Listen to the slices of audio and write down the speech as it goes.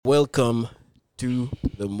Welcome to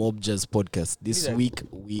the Mob Jazz Podcast. This week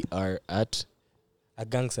we are at a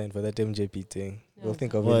gang sign for that MJP thing. Yeah. We'll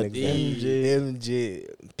think of What? it next time.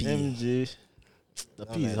 MJP. MJ. The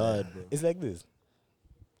P is hard, bro. It's like this.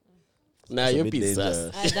 Nah, It's a your bit P is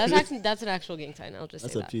dangerous. sus. That's an actual gang sign. I'll just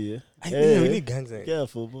That's say a that. P, yeah? We need gang sign.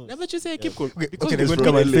 Careful, boss. No, but you say keep cool. Okay, they're it's going to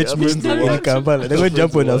come and from LA. fetch me I'm in from Kampala. They're going to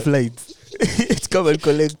jump on a flight. It's come and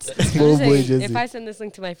collect I'm small just boy saying, Jesse. if I send this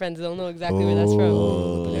link to my friends, they'll know exactly where that's from.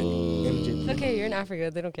 MJP. It's okay, you're in Africa.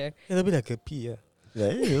 They don't care. Yeah, they'll be like a P, yeah. Yeah,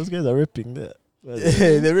 hey, those guys are ripping that.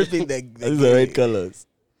 They're ripping the These are red colors.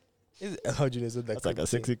 How do you know That's like a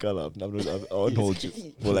sexy color. I won't hold you.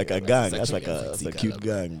 For like a gang. That's like a cute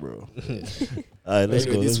gang, bro. Alright, let's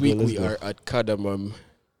go. This week let's we go. are at Cardamom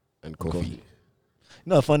and Coffee. You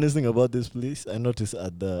know, the funniest thing about this place, I noticed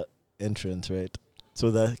at the entrance, right? So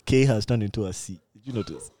the K has turned into a C. Did you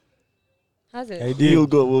notice? How's it? I did. You'll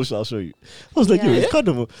go. I'll show you. I was like, Yeah. yo, it's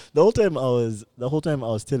cardamom. The whole time I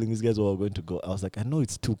was telling these guys where we were going to go. I was like, I know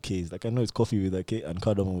it's two Ks. Like I know it's coffee with a K and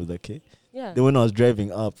cardamom with a K. Yeah. Then when I was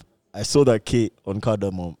driving up, I saw that K on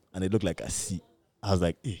cardamom and it looked like a C. I was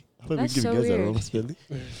like, hey, I thought we That's give so you guys the weird. wrong spelling.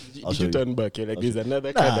 I'll Did show you you. turn back? You're like, there's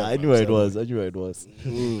another Nah, Cardamom. I knew where it was.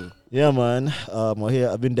 Yeah, man. We're here.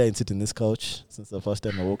 I've been dying sitting this couch since the first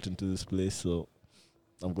time I walked into this place. So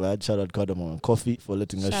I'm glad. Shout out Cardamom and Coffee for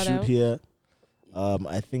letting us Shout shoot out. here.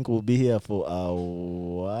 I think we'll be here for a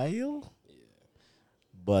while,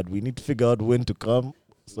 but we need to figure out when to come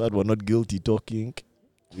so that we're not guilty talking.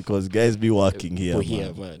 Because guys be working here, We're man.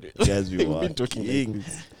 here, man. Guys be We've been working. talking like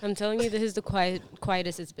I'm telling you, this is the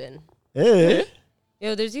quietest it's been. Hey,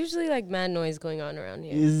 Yo, there's usually like mad noise going on around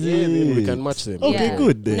here. is Yeah, then we it? can match them. Okay, Yeah.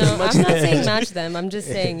 good then. No, I'm not saying match them. I'm just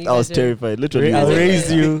saying you I was guys are- terrified. Literally, I'll guys are-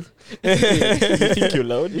 raise you. You think you're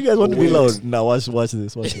loud? You guys want to be Wait. loud? Now watch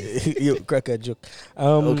this. Watch this. You crack a joke.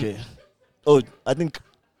 Okay. Oh, I think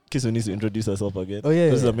Kisu needs to introduce herself again. Oh, yeah,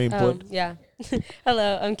 This is yeah. the main point. Yeah.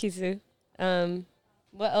 Hello, I'm Kisu.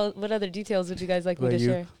 What other details would you guys like me to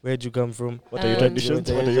share? Where'd you come from? What are your Um,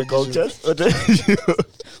 traditions? What are your cultures?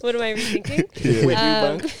 What am I rethinking? Wait,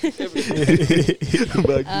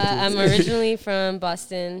 I'm originally from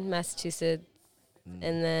Boston, Massachusetts,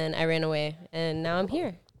 and then I ran away, and now I'm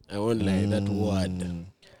here. I won't lie, that word.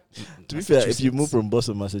 To be fair, if you move from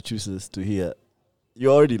Boston, Massachusetts to here,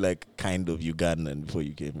 you're already like kind of Ugandan before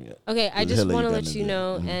you came here. Okay, I There's just hella want to let Ugandans you there.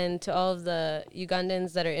 know, Mhm. and to all of the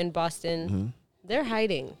Ugandans that are in Boston, they're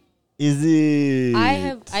hiding. Is it?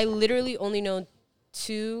 I literally only know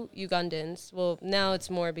 2 Ugandans. Well, now it's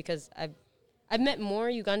more because I've met more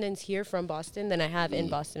Ugandans here from Boston than I have in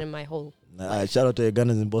Boston in my whole. Shout out to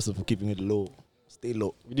Ugandans in Boston for keeping it low. Stay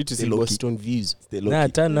low. We need to Stay see low-key. Boston views. Stay low. Nah,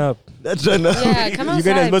 turn up. That's right now. Yeah, come You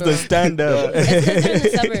outside, guys are supposed bro. to stand up. It's 'cause they're in the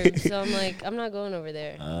suburbs, so I'm like, I'm not going over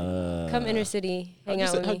there. Come inner city, hang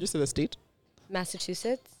out with How'd me. you say the state?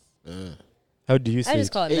 Massachusetts. How do you say I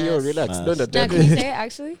just it? call it Hey, yo, Mass. relax. Mass. Don't Now, attack can you say it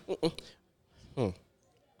actually?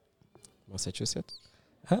 Massachusetts?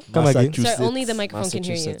 Huh? Come again. Massachusetts. Sorry, only the microphone can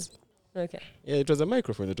hear you. Massachusetts. Okay, Yeah, it was a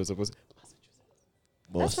microphone that was supposed to.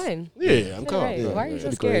 that's fine. Yeah, I'm You're calm. right. Yeah, Why are you yeah.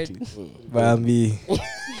 so scared? Bambi.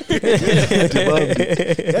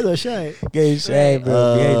 Guys are shy. Get shy,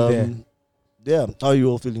 bro. Behind there. Yeah. How are you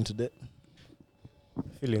all feeling today?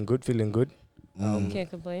 Feeling good. Can't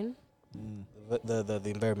complain. The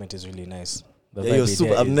environment is really nice. The Yeah, you're vibe in super.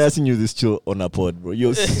 here I've is- never seen you this chill on a pod, bro.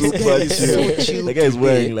 You're super chill. chill The guy is today.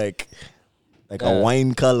 wearing like a Yeah.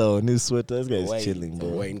 wine color on his sweater. This guy is Wine. chilling, It's a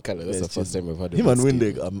bro. wine color. That's Yeah, the first time I've had Him and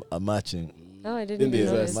Windig Windig are matching. Oh, I didn't Then even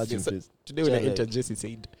there's know us. this. Matching Yes, face. Today when I Chilling. entered, Jesse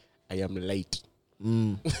said, I am light.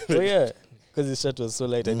 Oh yeah, because his shirt was so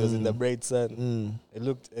light and it was in the bright sun. It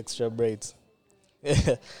looked extra bright.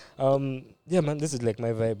 Yeah, yeah, man. This is like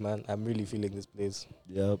my vibe, man. I'm really feeling this place.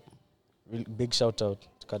 Yep. Big shout out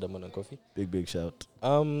to Cardamom and Coffee. Big shout.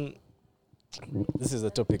 This is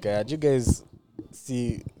the topic I had. You guys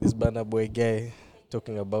see this Burna boy guy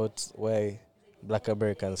talking about why Black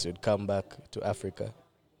Americans should come back to Africa.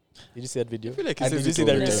 Did you see that video? I feel like he And says did you it see all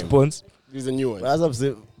the the time. response? This is a new one. As I've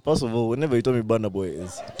said, first of all, whenever you told me Burna Boy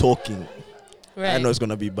is talking, I Right. know it's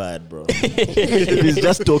gonna be bad, bro. If he's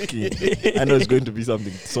just talking, I know it's going to be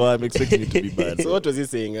something. So I'm expecting it to be bad. So what was he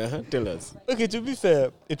saying? Tell us. Okay, to be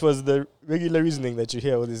fair, it was the regular reasoning that you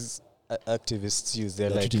hear all these activists use. They're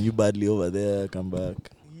They're like, treating you badly over there. Come back.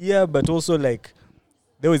 yeah, but also like,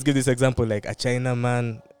 they always give this example like a China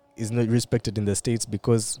man is not respected in the States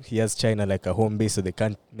because he has China like a home base, so they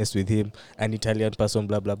can't mess with him. An Italian person,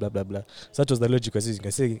 blah, blah, blah, blah, blah. So that was the logic I was using. I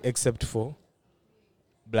say, except for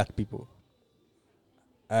black people.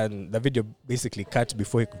 And the video basically cut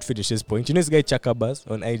before he could finish his point. You know this guy Chakabas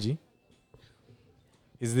on IG?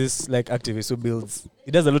 is this like activist who builds.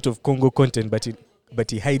 He does a lot of Congo content, but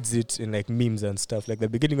he hides it in like memes and stuff. Like the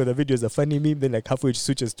beginning of the video is a funny meme, then like halfway it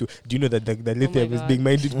switches to, do you know that the lithium is God. being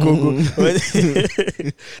mined in Congo?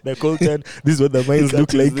 The coltan, this is what the mines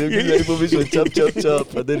look like. They give you information,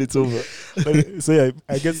 chop, and then it's over. But, so yeah,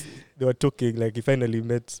 I guess they were talking, like he finally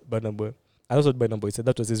met Burna Boy. I also Burna Boy said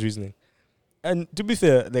that was his reasoning. And to be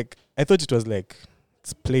fair, like I thought it was like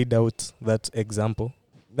it's played out, that example.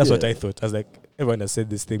 That's what Yeah. I thought. I was like, everyone has said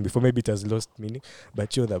this thing before, maybe it has lost meaning. But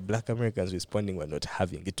the Black Americans responding were not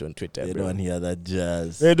having it on Twitter. They bro. don't hear that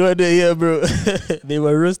jazz. They don't hear, bro. They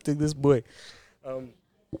were roasting this boy.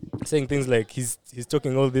 Saying things like he's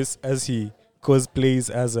talking all this as he cosplays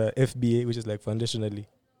as a FBA, which is like foundational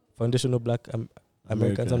Black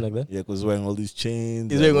American, something like that. Yeah, because wearing all these chains.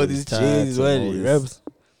 He's wearing all these tats chains, he's and wearing all the this- revs,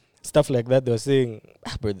 stuff like that. They were saying,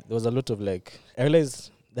 but there was a lot of like, I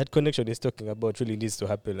realized that connection he's talking about really needs to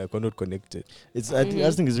happen. Like, we're not connected. It's I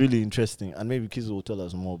just think it's really interesting, and maybe Kisu will tell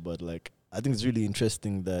us more. But like, I think it's really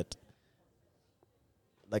interesting that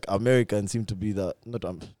like Americans seem to be the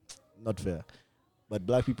not fair, but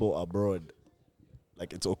Black people abroad,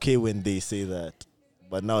 like it's okay when they say that,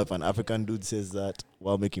 but now if an African dude says that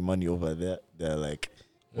while making money over there, they're like,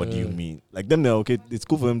 what do you mean? Like them, they're okay. It's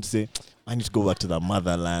cool for them to say, I need to go back to the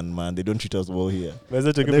motherland, man. They don't treat us well here. But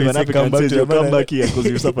it's And then when African says you come back here because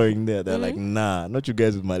you're suffering there, they're like, nah, not you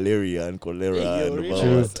guys with malaria and cholera and really? blah,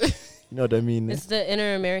 True. blah. You know what I mean? It's the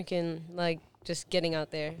inner American, like just getting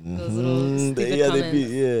out there. Those Mhm. little stupid comments.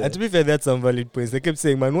 yeah. And to be fair, that's some valid points. They kept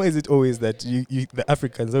saying, man, why is it always that you the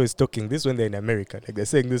Africans always talking this when they're in America? Like they're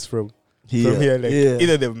saying this from here. Like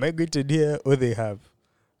either they've migrated here or they have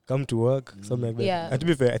come to work, something like that. Yeah. And to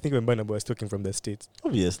be fair, I think when Burna Boy was talking from the States.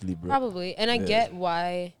 Obviously, bro. Probably. And I Yeah. get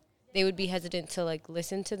why they would be hesitant to like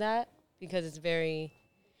listen to that, because it's very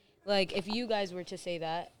like if you guys were to say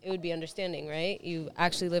that, it would be understanding, right? You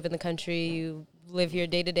actually live in the country, you live here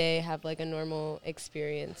day to day, have like a normal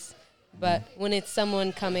experience. But when it's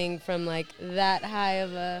someone coming from like that high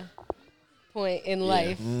of a point in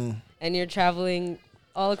life and you're traveling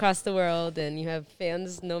all across the world and you have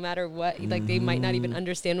fans no matter what, like they might not even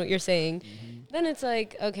understand what you're saying, then it's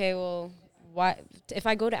like, okay, well, why if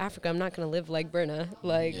I go to Africa, I'm not going to live like Burna.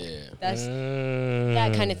 Like that's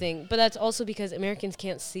that kind of thing. But that's also because Americans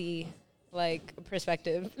can't see like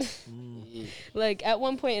perspective. Like at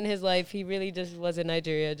one point in his life, he really just was in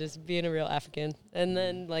Nigeria, just being a real African, and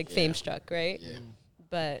then like fame struck, right? Yeah.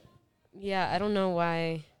 But yeah, I don't know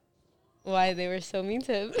why they were so mean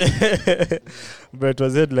to him. But it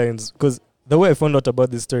was headlines. Because the way I found out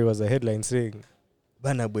about this story was a headline saying,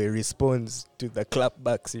 Burna Boy responds to the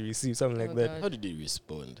clapbacks he received, something like Oh, that. God. How did he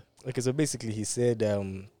respond? Okay, so basically he said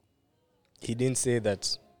he didn't say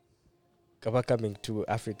that Kaba coming to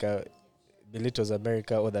Africa belittles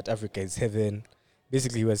America or that Africa is heaven.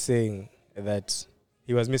 Basically, he was saying that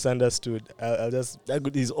he was misunderstood. I'll just... That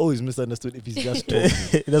good, he's always misunderstood if he's just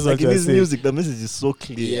talking. That's Like what in I his saying. music, the message is so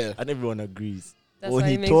clear, Yeah. and everyone agrees. That's When why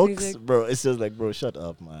he makes talks, music. bro, it's just like, bro, shut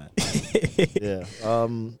up, man. Yeah.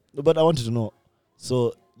 But I wanted to know.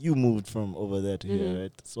 So you moved from over there to here,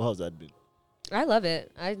 right? So how's that been? I love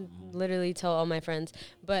it. I literally tell all my friends.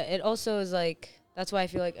 But it also is like, that's why I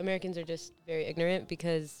feel like Americans are just very ignorant,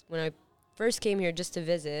 because when I first came here just to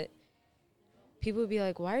visit, people would be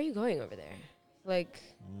like, why are you going over there? Like,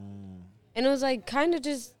 and it was like kind of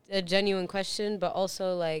just a genuine question, but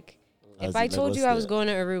also like, if I told you I was going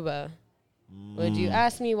to Aruba, would you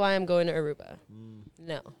ask me why I'm going to Aruba?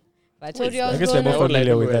 No. If I told you I I was guess going we're to more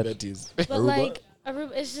familiar with where that. that is. but like,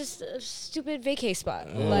 Aruba is just a stupid vacay spot.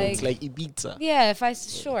 It's like Ibiza. Yeah, if I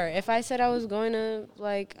said I was going to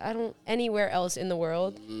like anywhere else in the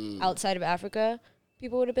world outside of Africa,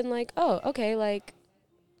 people would have been like, "Oh, okay, like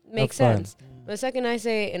makes Have fun. sense." The second I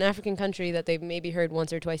say an African country that they've maybe heard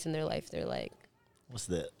once or twice in their life, they're like, What's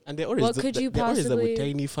that? And they always What could you they always possibly- with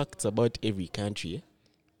tiny facts about every country. Eh?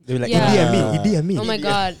 They were like, Yeah. Idi Amin. "Oh my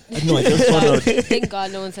god." No, I just found out. Thank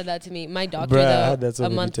God no one said that to me. My doctor, Bruh, I had though, that so a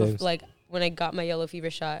many month times. before, like when I got my yellow fever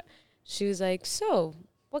shot, she was like, "So,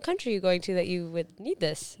 what country are you going to that you would need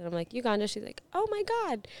this?" And I'm like, "Uganda." She's like, "Oh my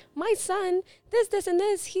God, my son, this, and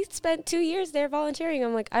this. He spent 2 years there volunteering."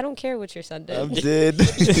 I'm like, "I don't care what your son did. I'm dead.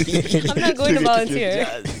 I'm not going to volunteer."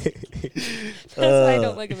 That's why I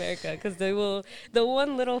don't like America, because they will. The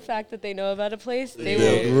one little fact that they know about a place, they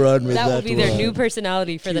They'll will. run with That will that be their one. new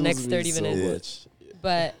personality for the next Kills me 30 so minutes. much.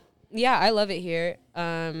 But yeah, I love it here.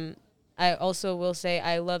 I also will say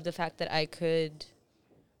I love the fact that I could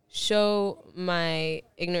show my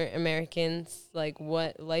ignorant Americans like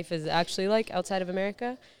what life is actually like outside of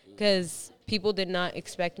America, because people did not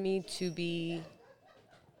expect me to be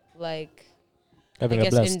like Having I a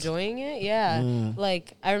guess blast. enjoying it. Yeah.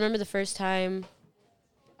 Like I remember the first time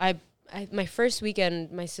my first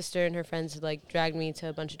weekend, my sister and her friends like dragged me to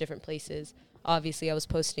a bunch of different places. Obviously, I was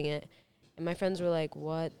posting it, and my friends were like,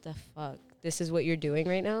 "What the fuck? This is what you're doing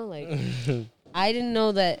right now?" Like, I didn't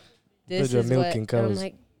know that this You're is what. milking And I'm cows.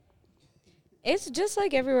 like, it's just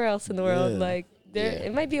like everywhere else in the world. Yeah. Like,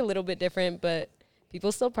 it might be a little bit different, but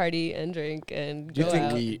people still party and drink and Do you go think?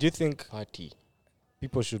 out. Do you think Party.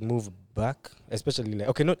 people should move back, especially like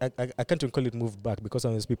I can't even call it move back because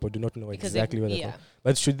some of these people do not know Because exactly where they're yeah. from.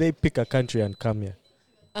 But should they pick a country and come here?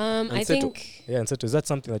 I settle. think Yeah, and so is that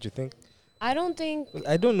something that you think? I don't think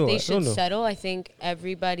I don't know. they I should don't know. settle. I think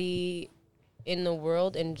everybody in the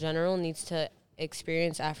world in general needs to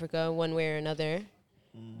experience Africa one way or another,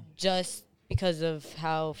 just because of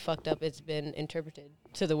how fucked up it's been interpreted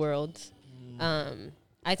to the world.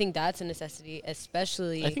 I think that's a necessity,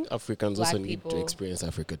 especially. I think Africans Black also need to people. experience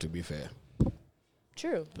Africa, to be fair.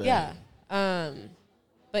 True. But- Yeah.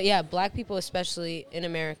 But yeah, black people, especially in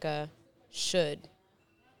America, should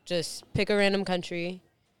just pick a random country.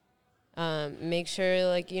 Make sure,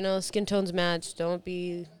 like, skin tones match. Don't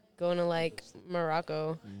be going to, like,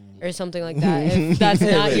 Morocco or something like that. If that's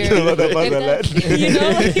not your...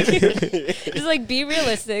 just, like, be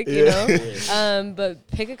realistic, But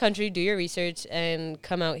pick a country, do your research, and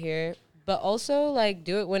come out here. But also, like,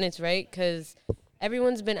 do it when it's right, because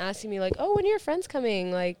everyone's been asking me, like, oh, when are your friends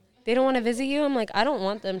coming? Like, they don't want to visit you? I'm like, I don't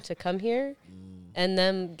want them to come here and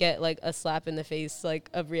then get, like, a slap in the face, like,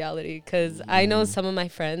 of reality. Because I know some of my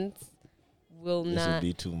friends will This not. would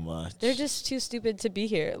be too much. They're just too stupid to be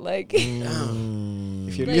here. Like,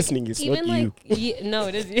 If you're like, listening, it's even not you. like, no,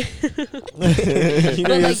 it is you. You know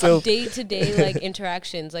But, like, yourself. day-to-day, like,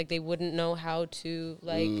 interactions, like, they wouldn't know how to,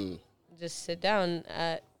 like, just sit down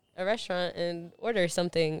at a restaurant and order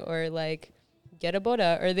something, or, like, get a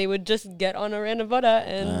boda, or they would just get on a random boda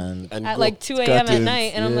and And at go. like 2 a.m. at Scottlands,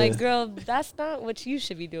 night, and I'm like, yeah. girl, that's not what you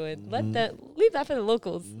should be doing. Leave that for the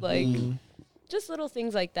locals. Like, just little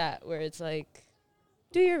things like that, where it's like,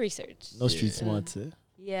 do your research. No street Yeah. smarts, eh?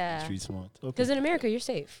 Yeah, Street smart. Okay. because in America you're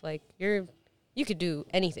safe. Like, you could do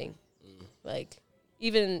anything. Like,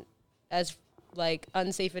 even as like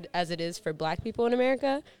unsafe as it is for black people in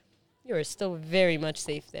America, you are still very much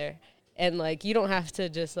safe there. And like, you don't have to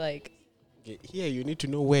just like, Here, you need to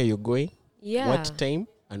know where you're going, yeah, what time,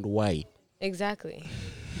 and why. exactly.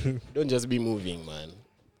 Don't just be moving, man.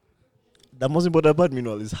 The most important part,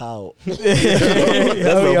 meanwhile, is how. How That's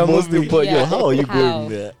you're the most moving. important. Yeah. Yo, how are you How? going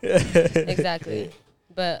there? Exactly.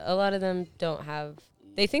 But a lot of them don't have.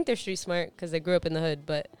 They think they're street smart because they grew up in the hood,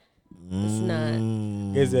 but it's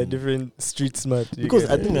not. Guys are different street smart. You Because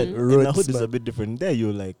guys I are think that in road the hood is a smart. bit different. There,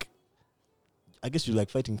 you're like, I guess you're like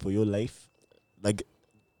fighting for your life. Like,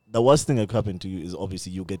 the worst thing that could happen to you is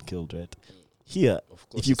obviously you get killed, right? Here, Of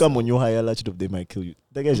course. if you come on your higher latitude, they might kill you.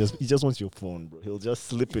 That guy he just wants your phone, bro. He'll just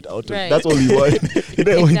slip it out. Right. That's all he wants. He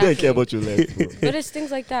don't Exactly. care about your life, bro. But it's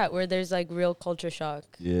things like that where there's like real culture shock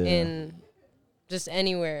Yeah. in just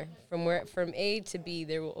anywhere from A to B.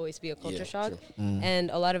 There will always be a culture shock, and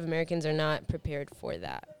a lot of Americans are not prepared for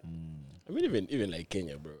that. I mean, even like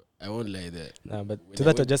Kenya, bro. I won't lie there. Nah, but When to I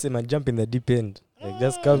that I went- just say, man, jump in the deep end. Like,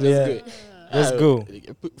 just come Just here. go. Just go.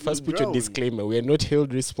 First, put your Drown. disclaimer. We are not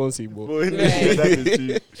held responsible. Right. That is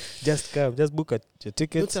true. Just come. Just book your Not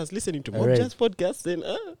tickets. just listening to All Mob right. Jazz podcast. Then,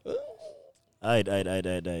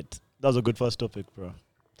 Aight. That was a good first topic, bro.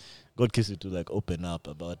 God Kisu to like open up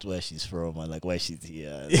about where she's from and like why she's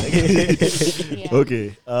here. Like- Yeah.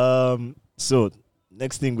 Okay. So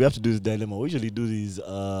next thing we have to do is dilemma. We usually do these.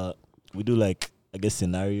 We do like, I guess,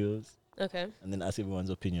 scenarios Okay. and then ask everyone's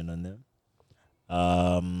opinion on them.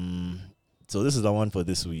 So this is the one for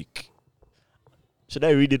this week. Should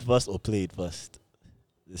I read it first or play it first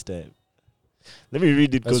this time? Let me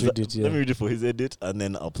read it Let's because read it, yeah. let me read it for his edit and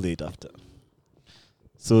then I'll play it after.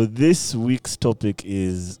 So this week's topic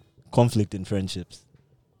is conflict in friendships.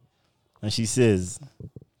 And she says,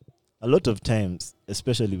 a lot of times,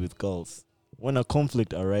 especially with girls, when a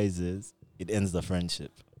conflict arises, it ends the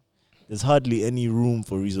friendship. There's hardly any room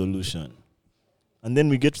for resolution. And then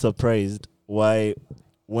we get surprised why,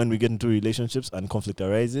 when we get into relationships and conflict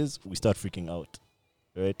arises, we start freaking out.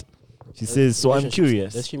 Right? She says, so I'm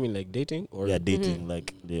curious. Does she mean like dating or? Yeah, dating,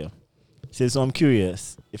 like, yeah. She says, so I'm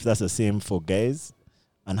curious if that's the same for guys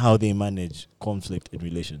and how they manage conflict in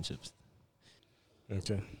relationships.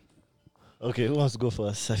 Okay. Okay, who wants to go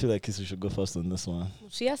first? I feel like Kisu should go first on this one.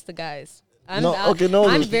 She asked the guys. I'm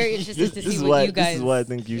very interested to see what you guys. This is why I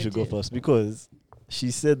think you should go into. first, because she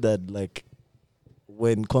said that like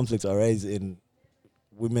when conflicts arise in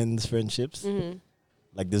women's friendships, Mhm.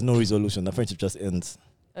 like there's no resolution. The friendship just ends.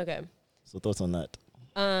 Okay. So thoughts on that?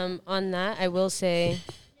 On that, I will say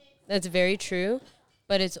that's very true,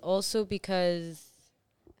 but it's also because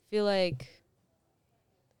I feel like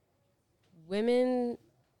women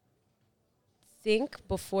think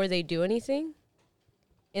before they do anything,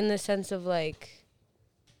 in the sense of like,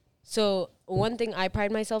 so one thing I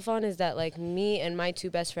pride myself on is that like me and my two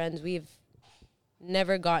best friends, we've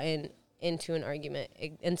never gotten into an argument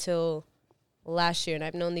until last year, and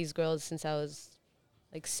I've known these girls since I was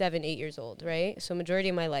like 7, 8 years old, right? So majority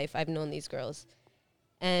of my life, I've known these girls.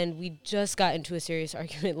 And we just got into a serious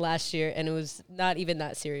argument last year, and it was not even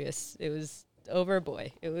that serious. It was over a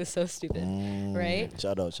boy. It was so stupid, right?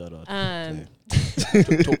 Shout out. Top man.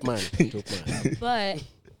 But,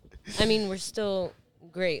 I mean, we're still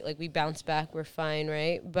great. Like, we bounce back. We're fine,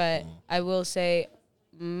 right? But I will say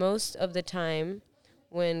most of the time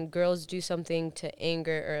when girls do something to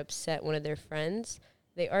anger or upset one of their friends,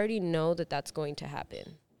 they already know that that's going to happen,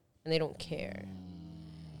 and they don't care.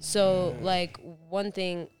 So, like, one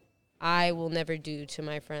thing I will never do to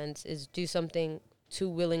my friends is do something to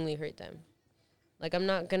willingly hurt them. Like, I'm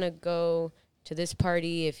not going to go to this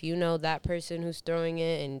party if you know that person who's throwing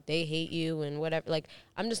it and they hate you and whatever. Like,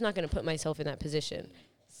 I'm just not going to put myself in that position.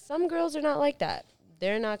 Some girls are not like that.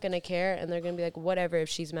 They're not going to care, and they're going to be like, whatever, if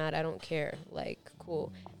she's mad, I don't care. Like,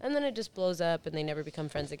 cool. And then it just blows up, and they never become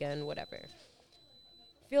friends again, whatever.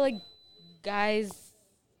 I feel like guys,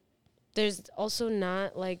 there's also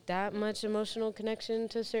not like that much emotional connection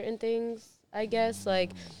to certain things, I guess.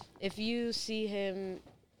 Like, if you see him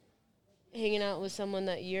hanging out with someone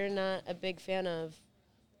that you're not a big fan of,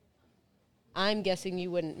 I'm guessing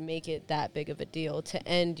you wouldn't make it that big of a deal to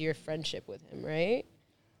end your friendship with him, right?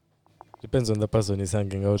 Depends on the person he's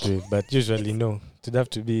hanging out with, but usually no. It'd have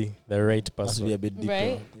to be the right Has to person. be a bit deeper.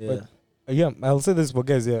 Right? Yeah. But, yeah, I'll say this for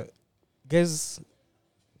guys. Yeah, guys,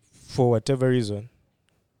 for whatever reason,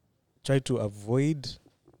 try to avoid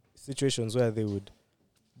situations where they would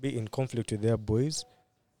be in conflict with their boys.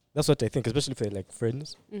 That's what I think, especially if they're like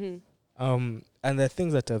friends. Mm-hmm. And the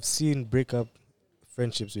things that I've seen break up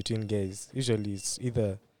friendships between guys, usually it's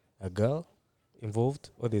either a girl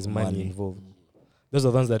involved or there's money involved. Those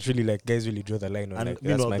are the ones that really, like, guys really draw the line on. And Like,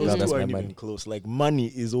 that's my those girl, two that's my aren't even money. close. Like, money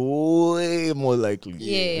is way more likely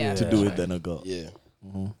Yeah. to do it than a girl. Yeah.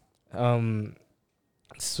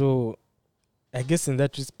 So I guess in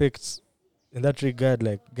that respect, in that regard,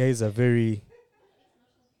 like, guys are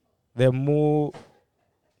they're more,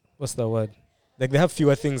 what's the word? Like, they have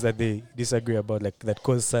fewer things that they disagree about, like, that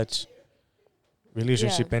cause such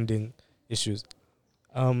relationship ending issues.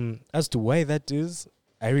 As to why that is,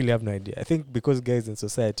 I really have no idea. I think because guys in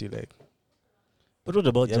society, like, But what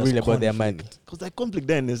about they're just really about their money. Because like conflict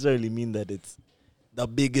doesn't necessarily mean that it's the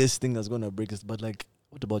biggest thing that's gonna break us. But like,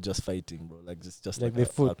 what about just fighting, bro? Like just Like like they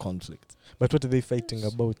fought. a conflict. But what are they fighting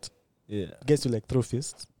about? Yeah. Guys to, like, throw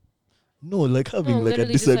fists? No, like having No, like a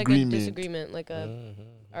literally just like a disagreement. disagreement, like a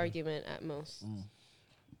argument at most.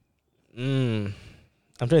 I'm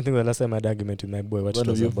trying to think of the last time I had an argument with my boy. What One it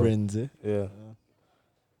of was your about. friends, eh? Yeah.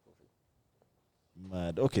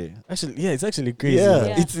 Mad. Okay. Actually, yeah, it's actually crazy. Yeah.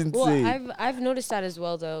 man. It's insane. Well, I've noticed that as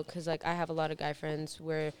well, though, because like I have a lot of guy friends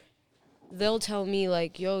where they'll tell me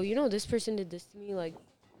like, "Yo, you know, this person did this to me, like,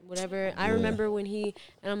 whatever." I Yeah. remember when and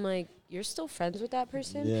I'm like, "You're still friends with that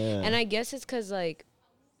person?" Yeah. And I guess it's because like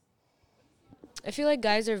I feel like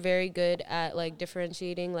guys are very good at like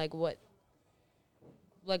differentiating like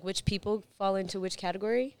which people fall into which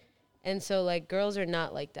category, and so like girls are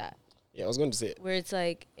not like that. Yeah, I was going to say. Where it's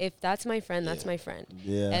like, if that's my friend, that's my friend.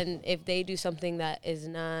 Yeah. And if they do something that is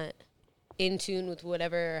not in tune with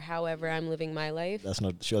whatever or however I'm living my life, That's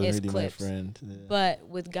not she wasn't it's really clips. my friend. Yeah. But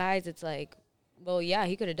with guys, it's like, well, yeah,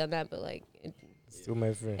 he could have done that, but like, Still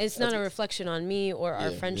my friend. it's not a reflection on me or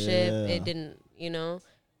our friendship. Yeah. It didn't, you know?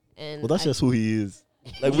 And Well, that's I- just who he is.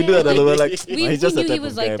 Like we do that a lot. Like we he's just knew a he type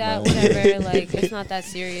was of like guy, that, man. whatever. Like, it's not that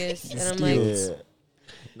serious. And I'm like, Yeah.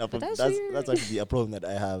 No, But but that's that's weird. actually a problem that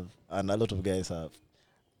I have, and a lot of guys have.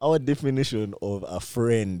 Our definition of a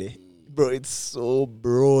friend, bro, it's so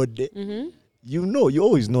broad. You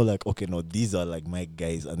always know, like, okay, no, these are like my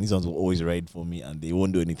guys, and these ones will always ride for me, and they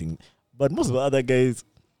won't do anything. But most of the other guys,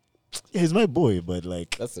 yeah, he's my boy, but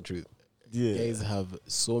like, That's the truth. yeah, Guys have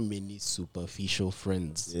so many superficial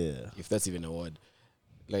friends. yeah, If that's even a word.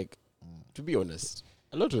 Like, to be honest,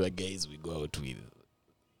 a lot of the guys we go out with,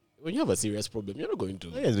 when you have a serious problem, you're not going to.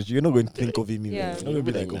 yes, but you're not going to think of him. Yeah. You're not going to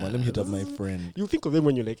be like, oh Nah. man, let me hit up my friend. You think of them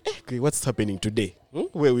when you're like, okay, what's happening today?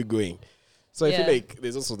 Where are we going? So I Yeah. feel like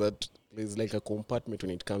there's also there's like a compartment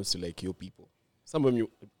when it comes to like your people. Some of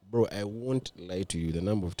you, bro, I won't lie to you. The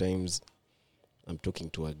number of times I'm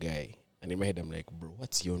talking to a guy and in my head I'm like, bro,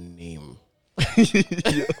 what's your name?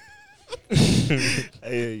 I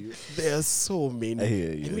hear you. There are so many. I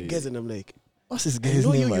hear you. I meet guys and I'm like, What's this I guy's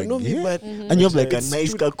know name you know me, again? but And you have like a it's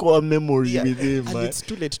nice too- kakao memory Yeah, with him, and man. it's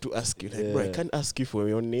too late to ask you. Like, bro, I Yeah. can't ask you for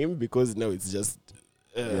your name because now it's just.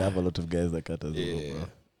 You have a lot of guys like that as well, Yeah. bro.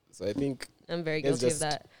 So I think I'm very guys guilty of just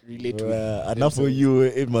that. relate with Well, enough for themselves. you,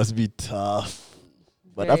 it must be tough.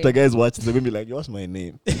 But Very. after guys watch, they're gonna be like, "What's my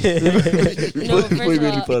name?" No, Before first you of go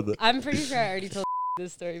any all, further. I'm pretty sure I already told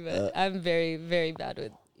this story, but Uh, I'm very, very bad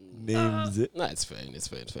with. Names. Nah, it's fine. It's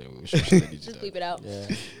fine. It's fine. We should edit Just it bleep out.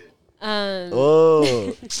 it out. Yeah.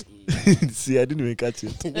 Oh, see, I didn't even catch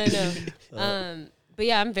it. I know. But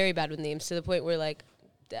yeah, I'm very bad with names to the point where like,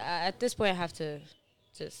 at this point, I have to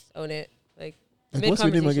just own it. Like, Like, what's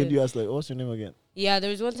your name again? mid-conversation. You asked like, "What's your name again?" Yeah, there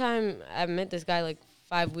was one time I met this guy like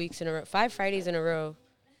 5 weeks in a row, 5 Fridays in a row,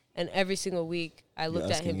 and every single week I You're looked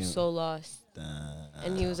at asking him him. so lost, Damn.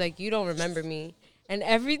 and he was like, "You don't remember me," and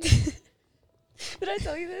every. Did I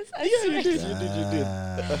tell you this? I swear. you did.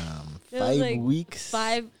 Damn. It was 5 like weeks.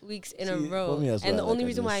 5 weeks in a See, row. for me as And the well, only like, I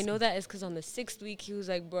reason why I just- know that is because on the 6th week, he was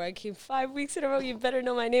like, "Bro, I came 5 weeks in a row. You better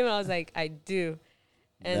know my name." And I was like, "I do."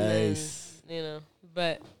 And Nice. then, you know,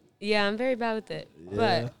 but yeah, I'm very bad with it. Yeah.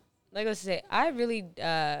 But like I was saying, I really,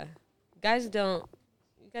 you guys don't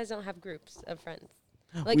have groups of friends.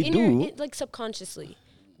 Like We in do. your, like subconsciously.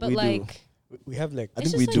 But We do. like, We have like I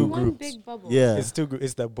it's think just we like do one groups. big bubble. Yeah. it's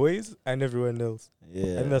it's the boys and everyone else.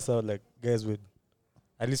 Yeah. And that's how like guys would.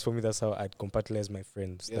 At least for me, that's how I'd compartmentalize my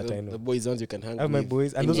friends Yeah, that I the know. boys ones you can hang I have my with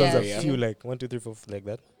boys, and in those the ones are Yeah. few, like 1, 2, 3, 4, like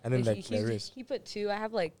that, and then Like, like the rest. he put 2. I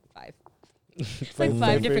have like 5. Like Five 5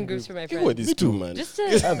 friend different groups. groups for my Give what friends. these two, man. Just to, I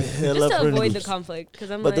have hella just to friend avoid the groups. conflict.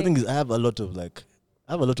 Because I'm But the like, thing is, I have a lot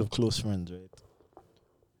of close friends, right?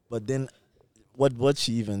 But then, what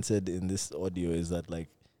she even said in this audio is that like,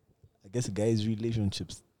 I guess guys'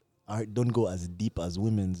 relationships don't go as deep as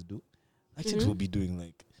women's do. Like chicks Mhm. will be doing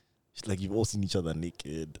like you've all seen each other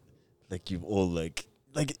naked, like you've all like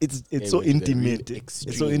it's Yeah, so with the real intimate. It's so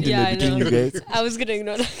extreme. intimate Yeah, I between know. you guys. I was going to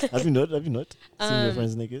ignore that. Have you not? Have you not seen your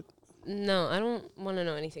friends naked? No, I don't want to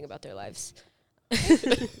know anything about their lives.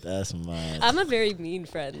 That's mad. I'm a very mean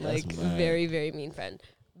friend, That's like mad. very, very mean friend.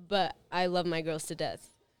 But I love my girls to death.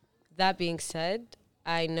 That being said,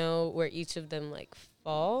 I know where each of them like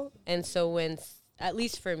fall, and so when, at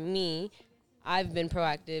least for me, I've been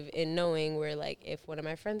proactive in knowing where like if one of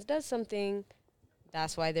my friends does something,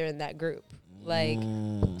 that's why they're in that group. Like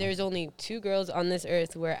there's only 2 girls on this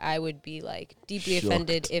earth where I would be like deeply Shocked,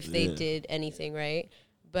 offended if they yeah. did anything, right?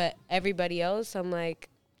 But everybody else, I'm like,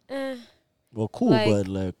 Well, cool, like- but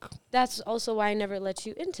like that's also why I never let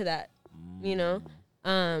you into that, you know?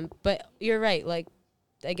 But you're right. Like,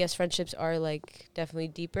 I guess friendships are like definitely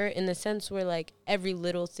deeper in the sense where like every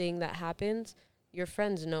little thing that happens, your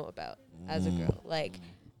friends know about as a girl. Like,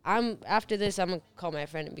 after this, I'm gonna call my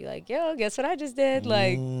friend and be like, "Yo, guess what I just did?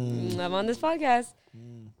 Like, I'm on this podcast."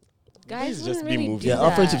 Guys just wouldn't be really moving. do yeah, that.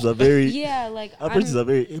 our friendships are very. Yeah, like Our friendships are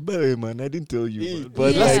very. Hey, by the way, man, I didn't tell you. Yeah, man.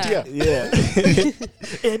 But yeah. like, Last yeah,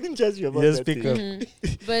 hey, I didn't judge you about Yes, that pick thing. up.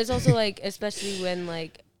 But it's also like, especially when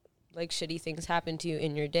like shitty things happen to you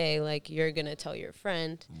in your day, like you're gonna tell your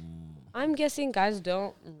friend. I'm guessing guys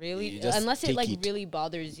don't really, You just unless it take like it. really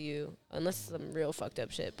bothers you, unless it's some real fucked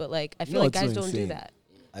up shit. But like, I feel know like what's so guys don't do insane? that.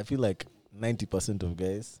 I feel like 90% of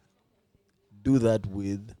guys do that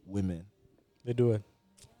with women. They do it.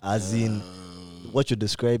 As in, what you're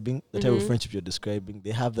describing, the type of Mhm. friendship you're describing, they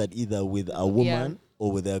have that either with a woman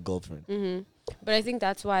or with their girlfriend. But I think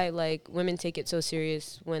that's why like women take it so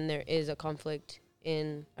serious when there is a conflict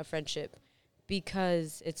in a friendship,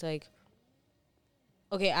 because it's like,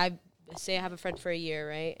 okay, I have a friend for a year,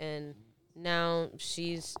 right? And now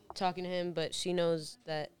she's talking to him, but she knows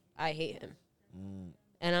that I hate him.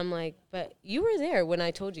 And I'm like, but you were there when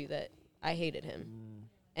I told you that I hated him.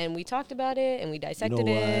 And we talked about it and we dissected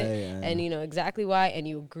why, it and you know exactly why, and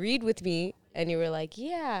you agreed with me and you were like,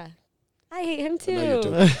 yeah, I hate him too.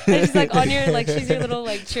 And she's like on your, like, she's your little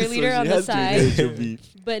like cheerleader on the side.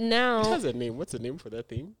 But It now has a name. What's the name for that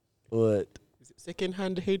thing? What? Is it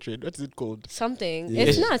second-hand hatred? What is it called? something, Yeah.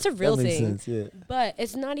 it's not, it's a real That makes thing. sense, yeah. But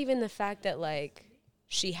it's not even the fact that like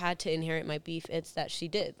she had to inherit my beef. It's that she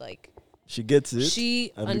did. Like, She gets it.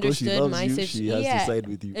 she and because she understood loves my you, situation. she has Yeah. to side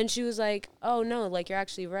with you. And she was like, oh no, like you're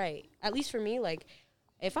actually right. At least for me, like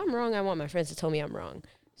if I'm wrong, I want my friends to tell me I'm wrong.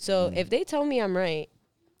 So if they tell me I'm right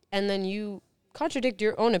and then you contradict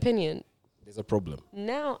your own opinion, There's a problem.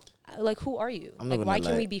 now like who are you? I'm not Like gonna why lie.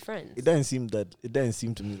 can't we be friends? It doesn't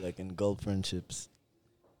seem to me like in girl friendships,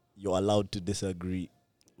 you're allowed to disagree.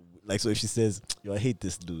 Like, so if she says, yo, I hate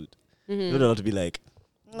this dude, you're not allowed to be like,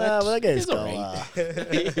 nah, but that guy is he's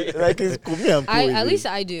alright. like, it's cool. Me, I'm cool with At him. least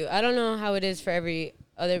I do. I don't know how it is for every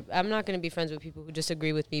I'm not gonna be friends with people who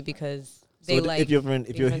disagree with me because they So like. if your friends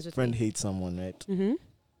with friend me. hates someone, right, Mm-hmm.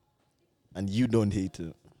 and you don't hate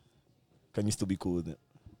it, can you still be cool with it?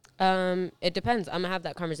 It depends. I'm gonna have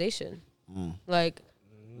that conversation. Mm. Like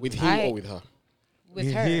With him or with her? with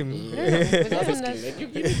With her. him. No, with him, Asking, that's- like, you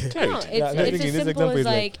give me No, clarity. Yeah, I it's think in as this simple example as is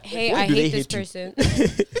like, hey, why I do they hate this hate you? person.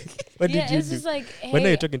 What Yeah, did you it's do? just like, When are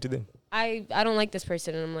hey, you talking to them? I don't like this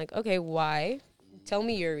person, and I'm like, okay, why? Tell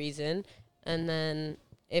me your reason, and then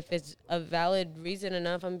if it's a valid reason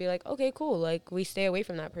enough, I'm be like, okay, cool. Like we stay away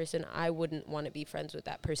from that person. I wouldn't want to be friends with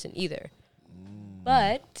that person either.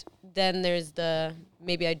 But then there's the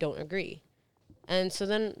maybe I don't agree. And so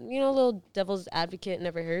then, little devil's advocate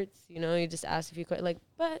never hurts. You just ask if you quite like,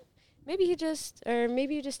 but maybe you just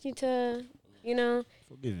need to,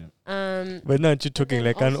 Forgive him. But now you're talking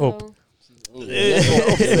then like an op. also- No,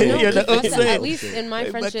 You're the because opposite. at least in my Like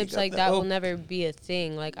backing friendships, up like the that will op. never be a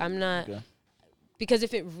thing. Like I'm not, Okay. because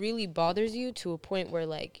if it really bothers you to a point where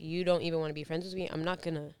like you don't even want to be friends with me, I'm not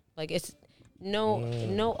gonna like it's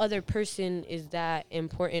no other person is that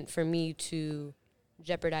important for me to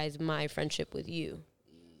jeopardize my friendship with you.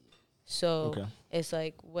 So Okay. it's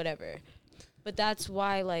like whatever. But that's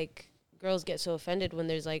why like girls get so offended when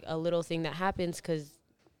there's like a little thing that happens because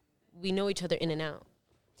we know each other in and out.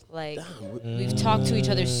 Like we've talked to each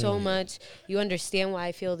other so much. You understand why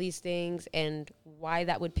I feel these things and why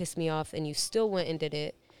that would piss me off, and you still went and did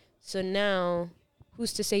it. So now,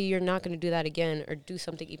 who's to say you're not going to do that again or do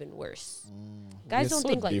something even worse? Guys don't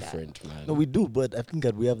think like that. different, man. No, we do, but I think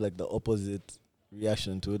that we have like the opposite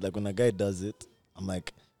reaction to it. Like when a guy does it, I'm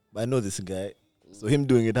like, but I know this guy, so him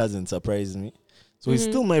doing it hasn't surprised me. So he's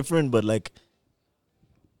still my friend, but like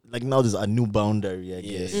now there's a new boundary, I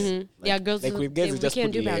guess. Mm-hmm. Yeah, girls, Like with guys, we it's just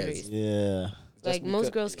can't put do layers. boundaries. Yeah. Like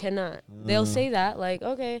most girls cannot. They'll say that, like,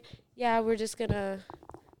 okay, yeah, we're just gonna,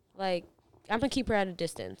 like, I'm gonna keep her at a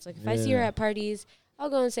distance. Like, if I see her Yeah. at parties, I'll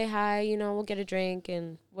go and say hi. We'll get a drink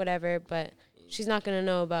and whatever. But she's not gonna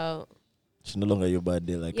know about. She's no longer your bad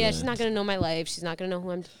day, like Yeah, she's not gonna know my life. She's not gonna know who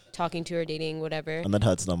I'm talking to or dating, whatever. and that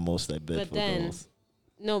hurts the most, I bet. But for then, girls.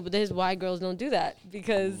 no, but this is why girls don't do that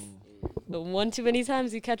because the one too many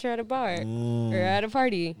times you catch her at a bar or at a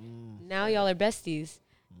party. Now y'all are besties.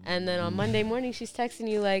 And then on Monday morning, she's texting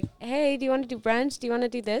you like, hey, do you want to do brunch? Do you want to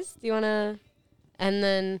do this? Do you want to? And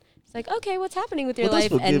then it's like, okay, what's happening with your Well,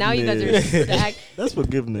 that's life? And now you guys are forgiveness. That's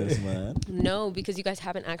forgiveness, man. No, because you guys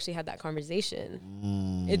haven't actually had that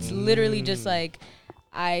conversation. It's literally just like,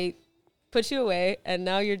 I put you away and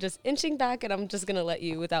now you're just inching back and I'm just going to let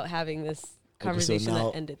you without having this conversation okay, so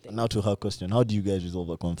that ended things. Now to her question, how do you guys resolve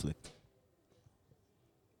a conflict?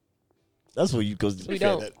 That's for you, because We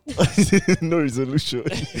don't. no resolution.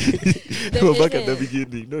 There We're back at the isn't.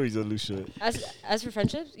 beginning. No resolution. As for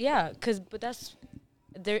friendships, yeah,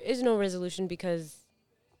 there is no resolution because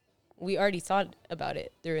we already thought about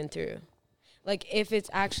it through and through. Like if it's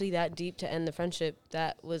actually that deep to end the friendship,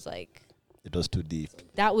 that was like It was too deep.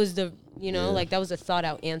 that was the Yeah. like that was a thought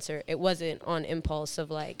out answer. It wasn't on impulse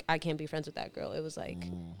of like I can't be friends with that girl. It was like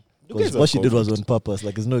Because what she did was on purpose.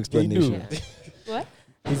 Like, there's no explanation. yeah. What?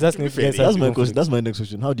 He's asking if you guys That's have my conflict. question. That's my next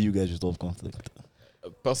question. How do you guys resolve conflict?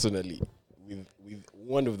 Personally, with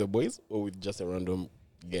one of the boys or with just a random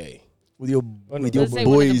guy? With your Let's say one of the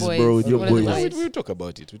boys, boys. bro. With your One of the boys. boys. We'll talk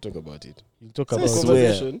about it. You talk Say about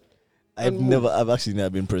swear. conversation. I've actually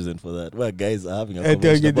never been present for that. Where guys are having a I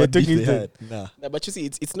tell you, conversation they're about beef talking they to- had. Nah. Nah, but you see,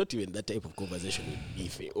 it's not even that type of conversation with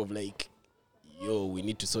beef of like, yo, we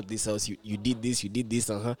need to sort this out. You did this,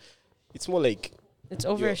 It's more like It's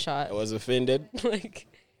over yo, a shot. I was offended. Like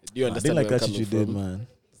Do you I understand didn't like where I'm that shit you coming did, from? man.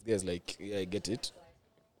 This guy's like, yeah, I get it.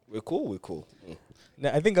 We're cool. Mm.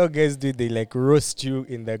 Now, I think how guys do, they like roast you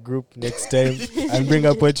in the group next time and bring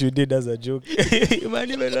up what you did as a joke. Man,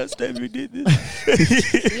 even last time you did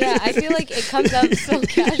this. yeah, I feel like it comes out so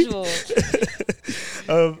casual.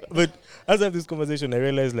 But as I have this conversation, I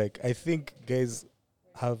realize like I think guys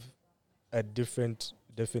have a different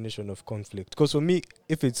definition of conflict. Because for me,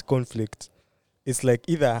 if it's conflict, it's like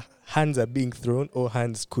either hands are being thrown or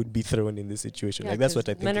hands could be thrown in this situation. Yeah, Like that's 'cause what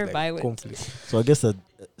I think men is are like violent. conflict. So I guess that.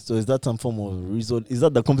 So is that some form of result? Is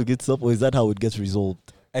that the conflict itself, or is that how it gets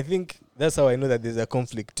resolved? I think that's how I know that there's a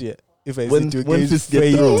conflict here. If I When- see two when guys fists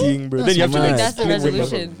get thrown. fighting, bro, then That's you have to I like think that's the split them up.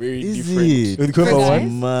 resolution. Very Is different. it? With For whoever guys,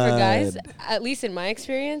 won. for guys, Mad. at least in my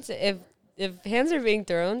experience, if hands are being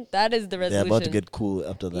thrown, that is the They're resolution. about to get cool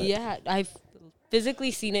after that. Yeah, I've physically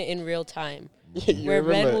seen it in real time. You Where men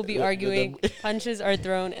remember will be arguing, punches are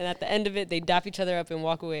thrown, and at the end of it, they dap each other up and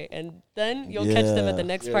walk away. And then you'll catch them at the Yeah.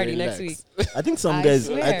 next Yeah, party relax. next week. I think some I guys.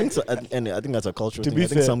 I swear. think so. And I think that's a cultural To thing. be I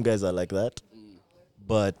think fair. some guys are like that.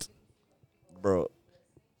 But, bro,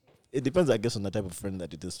 it depends, I guess, on the type of friend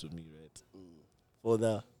that it is to me, right? For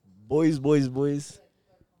the boys,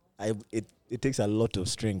 it takes a lot of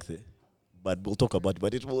strength, but we'll talk about it.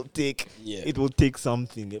 But it will take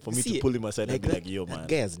something for me to pull him aside and be like, yo, man, that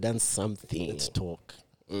guy has done something. let's talk,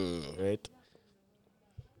 right?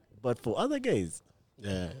 But for other guys,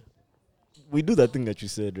 we do that thing that you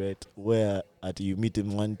said, right? Where you meet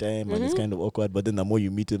him one time and it's kind of awkward, but then the more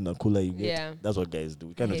you meet him, the cooler you get. Yeah. That's what guys do.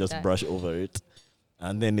 We kind of hate just that. brush over it.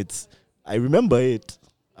 And then I remember it.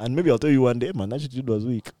 And maybe I'll tell you one day, man, that attitude was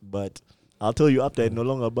weak. But I'll tell you after it no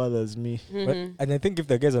longer bothers me. But, and I think if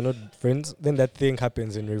the guys are not friends, then that thing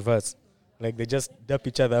happens in reverse. Like they just dap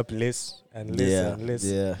each other up less and less and less.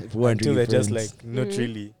 Yeah. If we weren't Until really they're just friends, like not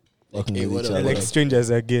really walking hey, with what each up, other. they're like strangers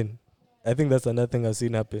again. I think that's another thing I've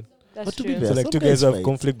seen happen. That's But to be true. fair, So like some two guys guys have fight.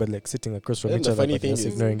 conflict, but like sitting across from And each the other, funny but thing just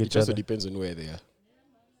is, ignoring it each also other. depends on where they are.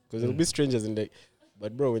 Because there'll be strangers in there.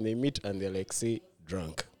 But bro, when they meet and they're like, say,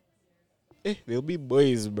 drunk, they'll be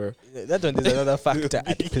boys, bro. That one, there's another factor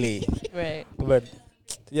at play. Right. But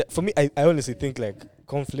yeah, for me, I honestly think like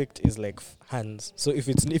conflict is like hands. So if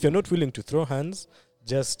you're not willing to throw hands,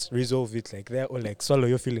 just resolve it like there, or like swallow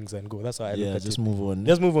your feelings and go. That's how I look at just it. move on.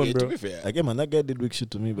 Just move on, Yeah, bro. to be fair, Again, man, that guy did weak shit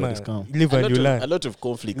to me, but Man, it's calm. live and you a learn. lot of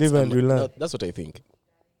conflicts. Live and you learn. That's what I think.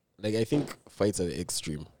 Like, I think fights are the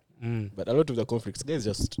extreme. But a lot of the conflicts, guys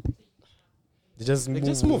just... They just Like, move,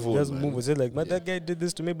 just move on, just man. move. It's just like, man, that guy did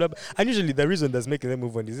this to me, blah, blah. And usually the reason that's making them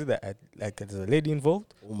move on is either like there's a lady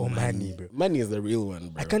involved or money, bro. Money is the real one,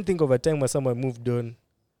 bro. I can't think of a time where someone moved on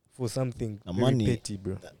for something very Money. petty,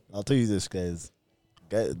 bro. I'll tell you this, guys.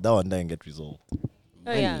 That one didn't get resolved.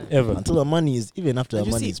 Oh, yeah. Ever. Until the money is, even after And the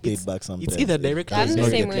you money see, is paid it's- back sometimes. either it directly does I'm the not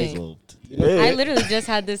same get way. resolved. I literally just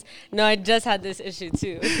had this. No, I just had this issue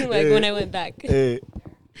too. Like when I went back. Hey,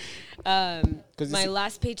 My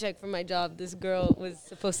last paycheck from my job, this girl was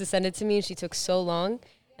supposed to send it to me, and she took so long.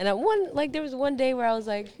 And there was one day where I was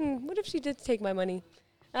like, what if she did take my money?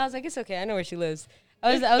 And I was like, it's okay. I know where she lives.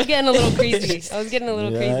 I was getting a little crazy. I was getting a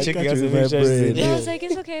little yeah, crazy. I Checking got out you some in my interest brain. in I was like,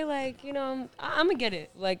 it's okay. Like, you know, I'm gonna get it.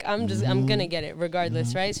 Like, I'm gonna get it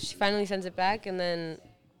regardless, right? So she finally sends it back, and then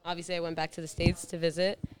obviously I went back to the States to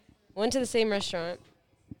visit. Went to the same restaurant,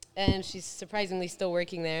 and she's surprisingly still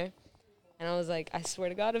working there. And I was like, I swear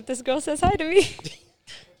to God, if this girl says hi to me,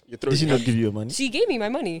 Did she not give you your money? she gave me my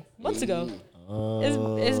money months ago. Oh,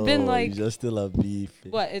 it's been like- you just still have beef.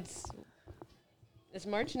 What? It's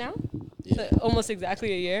March now, Yeah. so almost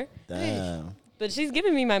exactly a year. Damn. But she's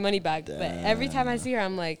giving me my money back. But every time I see her,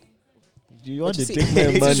 I'm like, You want you to see- take my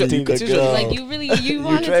it's money, usually- you it's usually girl. like you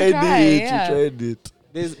wanted to tried try. it. Yeah. You tried it.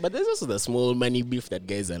 There's also the small money beef that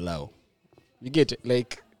guys allow. You get it?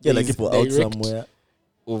 Like, Yeah, like there's if we're out direct somewhere. of-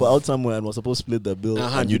 We're out somewhere and we're supposed to split the bill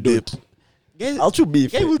Uh-huh, and you don't. dip. Guys, I'll chew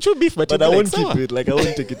beef. yeah, we'll chew beef, but, But you'll I be won't like, keep it. Like I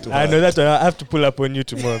won't take it too I hard. know that one. I have to pull up on you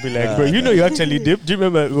tomorrow. Be like, bro, you know you actually dipped. Do you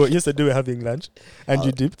remember yesterday we were having lunch and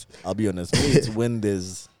you dipped? I'll be honest. Me, it's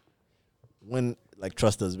when like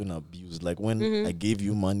trust has been abused. Like when I gave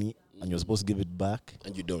you money and you're supposed to give it back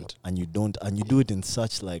And you don't. and you don't, and you do it in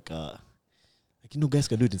such like guys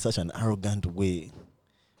can do it in such an arrogant way,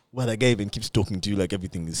 where the guy even keeps talking to you like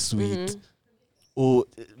everything is sweet. Oh,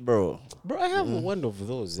 bro, Bro, I have one of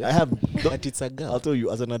those. I have. But it's a girl. I'll tell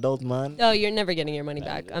you, as an adult man, Oh, you're never getting your money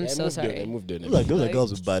back. I'm I so moved on, I sorry. moved on. those are Like-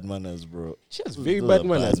 girls with bad manners, bro. She has very Those bad are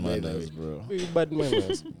manners, by the way. bro. Very bad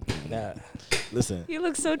manners. Nah. Listen, You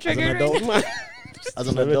look so as an triggered. Right adult, now.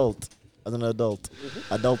 as an adult,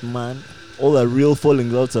 adult man, all the real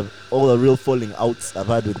falling outs I've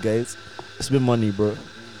had with guys, it's been money, bro.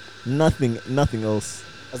 Nothing else.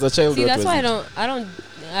 As a child, See, what that's was why it?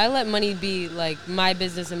 I let money be like my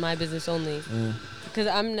business and my business only. Because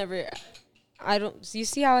I don't. So you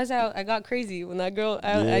see how I got crazy when that girl.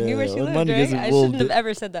 I knew where she when lived. money Right? gets I involved, shouldn't have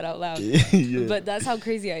ever said that out loud. Yeah. But that's how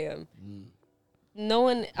crazy I am. No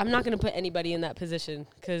one. I'm not gonna put anybody in that position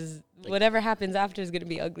because whatever happens after is gonna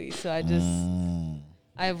be ugly. So I just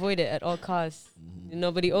I avoid it at all costs.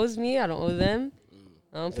 Nobody owes me. I don't owe them.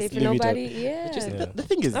 I don't pay Just for leave it at- nobody. Yeah. Just, the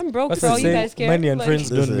thing is, I'm broke That's for the all you same. guys care. Money and Like,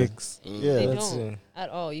 friends Listen. don't mix. Yeah. They That's don't at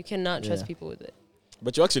all. You cannot trust Yeah. people with it.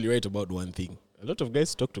 but you're actually right about one thing. A lot of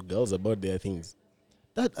guys talk to girls about their things.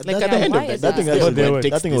 That, Like that, at the end why of is that, that thing that? actually, They were-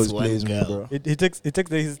 that thing always one plays me, girl. bro. It takes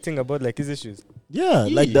his thing about like his issues. Yeah,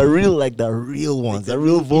 like the real ones, the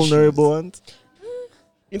real vulnerable ones.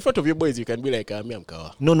 In front of your boys, you can be like, me, I'm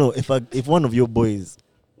Kawa. No, if one of your boys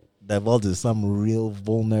divulges some real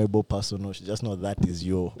vulnerable person, no, just know that is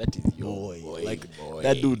your That is your boy. Like boy.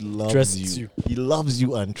 that dude loves Trusts you. you. He loves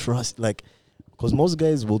you and trusts. Like, because most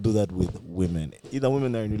guys will do that with women, either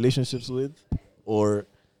women they're in relationships with, or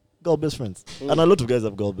girl best friends. And a lot of guys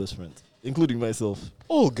have girl best friends, including myself.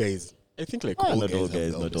 All guys. I think like Ah, all not guys all have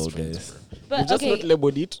guys, girl not best all friends. guys. But You've just okay, not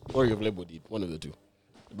labeled it, or you've labeled it. One of the two.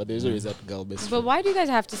 But there's always that girl best but friend. why do you guys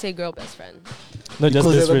have to say girl best friend? Not just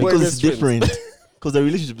Because, best friend. because it's Best friends. different. Because the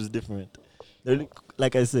relationship is different.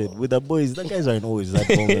 Like I said, with the boys, the guys aren't always that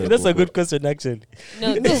vulnerable. That's a good question, actually.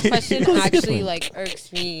 No, this question Because it's actually different. like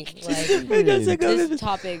irks me. Like this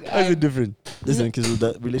topic. How's it different? Listen, because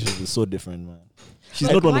that relationship is so different, man. She's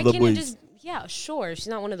Like, not one why of the can't it boys. just? Yeah, sure. She's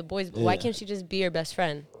not one of the boys, but why Yeah. can't she just be your best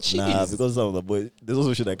friend? Nah, because some of the boys. There's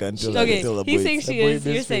also shit I can't tell. I Okay, can tell the he's boys. saying The she boy is. best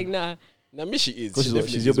You're friend. saying nah. Now, me, she is. 'Cause She she's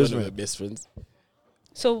definitely your is best one of friend. my best friends.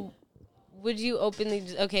 So, would you openly?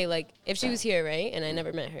 Okay, like if she was here, right, and I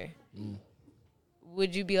never met her,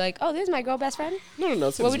 would you be like, "Oh, this is my girl best friend"? No.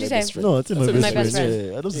 What would you say? No, it's in my So best my best friend.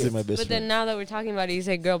 friend. Yeah, I don't say my best But friend. then now that we're talking about it, you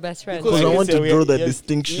say girl best friend. Because I Like want you to say, draw we- that yeah,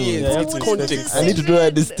 distinction. yeah, Yeah, it's what is context. I need to draw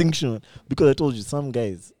a Distinction. distinction because I told you some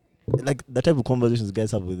guys, like the type of conversations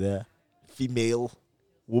guys have with their female,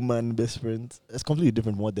 woman best friends, it's completely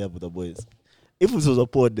different from what they have with the boys. If this was a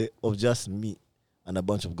pod of just me and a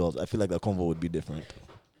bunch of girls, I feel like the convo would be different.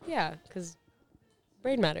 Yeah, because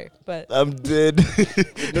brain matter. But I'm dead.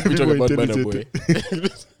 Not be talking about Burna boy.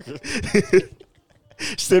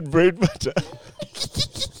 She said brain matter.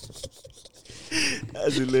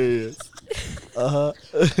 That's hilarious.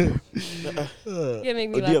 you make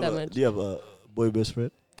me Do you laugh have that much. do you have a boy best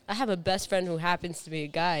friend? I have a best friend who happens to be a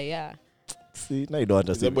guy. Yeah. See, now you don't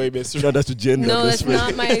Is that understand. boy best You friend? don't have to gender No, best that's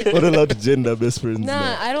friend. not my. We're not allowed to gender best friends. Nah,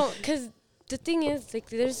 now. I don't. Cause the thing is, like,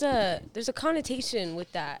 there's a connotation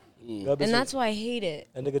with that, and that's why I hate it.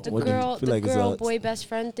 And they get The What do you girl, feel the like it's girl a- boy best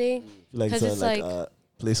friend thing. Like 'Cause it's, it's like like- a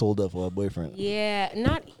placeholder for a boyfriend. Yeah,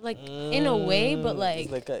 not like in a way, but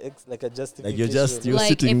It's like like a justification. Like you're like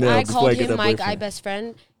sitting if there I before called I get him a my guy boyfriend. best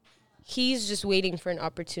friend, he's just waiting for an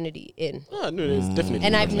opportunity in. Ah, no, there's definitely.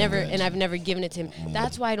 And not I've like never that. and I've never given it to him.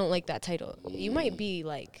 That's why I don't like that title. You might be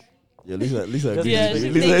like Yeah, Lisa agrees. Yeah, with me.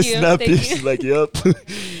 thank Lisa is you, snappy. thank you. She's like, yup.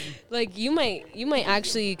 you might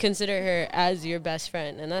actually consider her as your best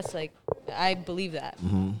friend, and that's like I believe that.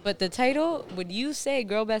 But the title, would you say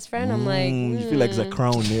girl best friend? I'm like, You feel like it's a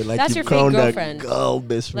crown here. Like That's you your fake crowned a girlfriend. girl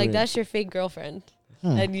best friend. like that's your fake girlfriend,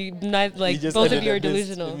 and you not like just both added of you the are best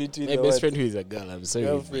delusional. in between My the best words. friend who is a girl. I'm sorry.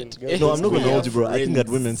 Girlfriend, but- girlfriend. No, I'm not gonna We hold you, bro. are I think that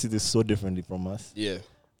friends. women see this so differently from us, Yeah.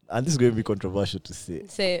 and this is going to be controversial to say.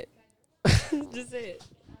 Say it. Just say it.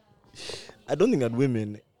 I don't think that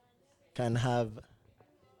women can have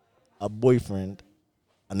a boyfriend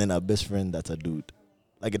and then a best friend that's a dude.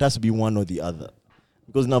 Like it has to be one or the other.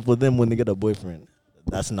 Because now for them, when they get a boyfriend,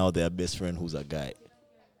 that's now their best friend who's a guy.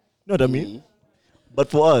 You know what I mean? But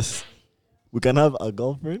for us, we can have a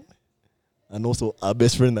girlfriend and also a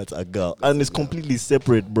best friend that's a girl. And it's completely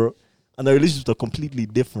separate, bro. And the relationships are completely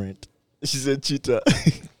different. She's a cheater.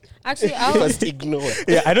 Actually, I'll First ignore.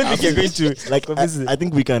 Yeah, I don't think you're going to Like convince it. I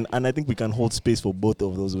think we can, and I think we can hold space for both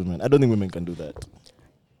of those women. I don't think women can do that.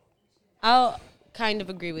 I'll kind of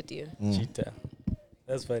agree with you. cheetah.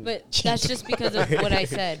 That's fine. But that's just because of what I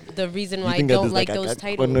said. The reason You why I think that don't there's like a those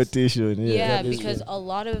titles. connotation? Yeah, that is because true. a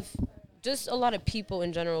lot of people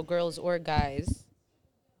in general, girls or guys,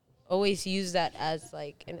 always use that as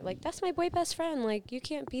like, and like that's my boy best friend. Like you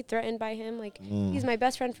can't be threatened by him. Like he's my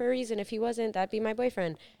best friend for a reason. If he wasn't, that'd be my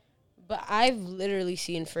boyfriend. But I've literally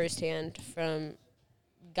seen firsthand from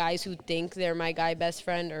guys who think they're my guy best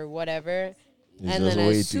friend or whatever, He's and just then as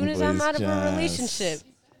waiting soon as for I'm his out of a chance. relationship,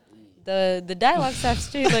 the dialogue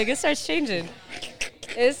starts changing. Like it starts changing.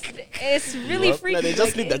 It's really freaky. Like, they just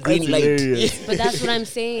like, need the it's- green light. hilarious. But that's what I'm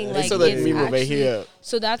saying. I Like saw that it's meme over actually- here.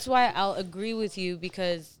 So that's why I'll agree with you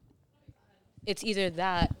because it's either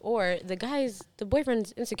that or the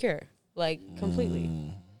boyfriend's insecure, like completely.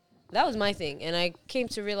 That was my thing, and I came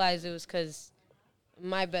to realize it was because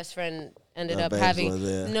my best friend ended The up vibes having were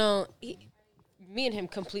there. me and him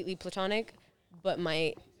completely platonic, but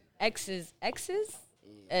my exes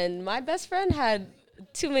and my best friend had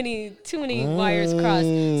too many wires crossed.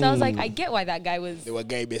 So I was like, I get why that guy was. They were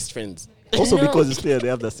guy best friends. Also, No. because it's clear they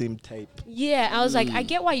have the same type. Yeah, I was like, I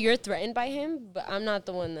get why you're threatened by him, but I'm not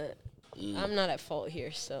the one that. I'm not at fault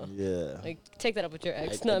here, so Yeah. like take that up with your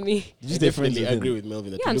ex, I- not me. Did I you stay friends definitely with him? agree with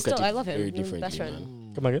Melvin that Yeah, we I'm look at still- it I love him. very He's my differently. best friend.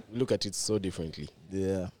 Man. Come again. We look at it so differently.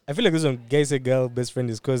 Yeah. I feel like this one guy say girl best friend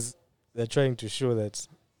is because they're trying to show that.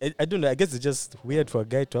 I don't know. I guess it's just weird for a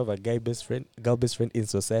guy to have a girl best friend in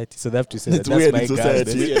society. So they have to say It's that weird that's in my girl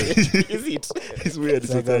society. best friend. Is it? It's weird. It's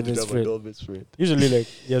It's like our society to best have a friend. girl best friend. Usually, like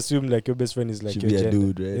you assume like your best friend is like Should your be a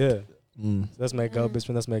gender. dude, right? Yeah, Mm. so that's my girl best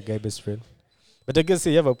friend. That's my guy best friend. But I guess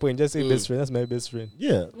you have a point. Just say best friend. That's my best friend.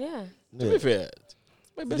 Yeah. Yeah. To be fair, it's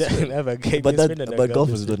my best Yeah, friend. I have a guy But best friend and a but girl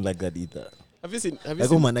golfers best don't friend. like that either. Have you seen?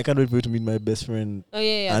 Like, oh man, I can't wait for you to meet my best friend. Oh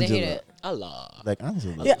yeah, they hate Angela. it. Allah. Like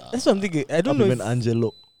Angela. Yeah, that's what I'm thinking. I don't know Even if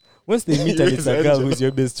Angelo. once they meet and it's a Yes, girl Angela. who's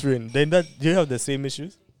your best friend, then do you have the same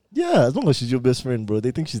issues? Yeah, as long as she's your best friend, bro.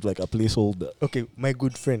 They think she's like a placeholder. Okay, my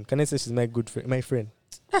good friend. Can I say she's my good friend? My friend.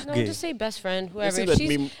 No, Gay. just say best friend, You whoever. see If that she's,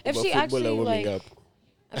 meme if of she a footballer actually warming like, up?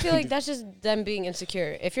 I feel like that's just them being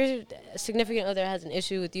insecure. If your significant other has an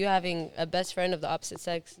issue with you having a best friend of the opposite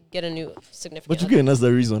sex, get a new significant But you other. can, that's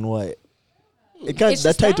the reason why. It can't. It's That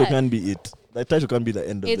just title that. can't be it. That title can't be the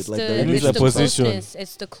end of It's it. Like the, the It needs it's a the position. closeness.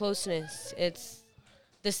 It's the closeness. It's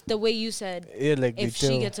this the way you said. Yeah, like If they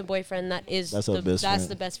she tell. gets a boyfriend, that's That's her the best friend.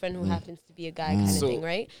 the best friend who Mm. happens to be a guy, kind of So, thing,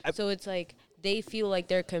 right? So it's like they feel like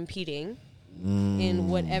they're competing in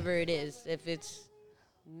whatever it is. If it's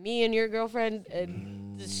me and your girlfriend,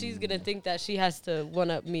 and she's gonna think that she has to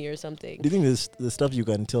one up me or something. Do you think there's the stuff you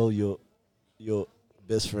can tell your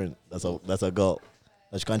best friend that's a girl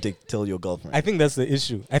that you can't tell your girlfriend? I think that's the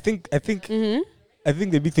issue. I think Mm-hmm.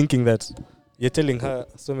 they be thinking that you're telling her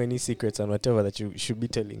so many secrets and whatever that you should be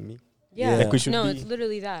telling me. Yeah. Like we should No, be- it's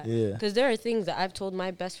literally that. Yeah, Because there are things that I've told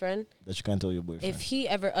my best friend. that you can't tell your boyfriend. If he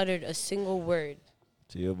ever uttered a single word,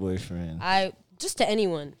 To your boyfriend. just to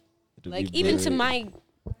anyone, It would like be even to very- my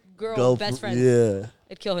girl best friend, Yeah,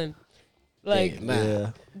 I'd kill him. Like, Nah. yeah.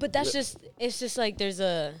 but that's it's just like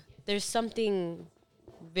there's something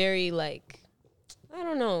very like, I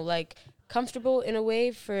don't know, like comfortable in a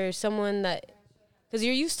way for someone that, because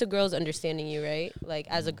you're used to girls understanding you, right? Like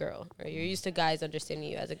as a girl, or you're used to guys understanding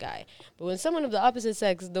you as a guy. But when someone of the opposite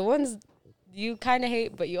sex, the ones you kind of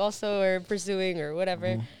hate, but you also are pursuing or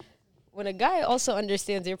whatever, when a guy also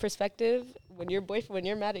understands your perspective, when you're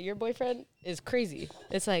mad at your boyfriend, is crazy.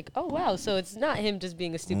 It's like, oh wow, so it's not him just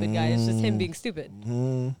being a stupid guy; it's just him being stupid.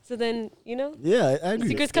 So then, Yeah, I agree.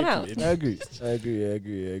 secrets come out. I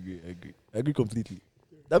agree completely.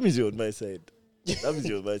 That means you're on my side. That means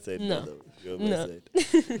you're on my side. No. brother. You're on my No.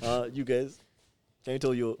 side. You guys, can you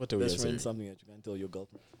tell your What are we best answering? friend something that you can't tell your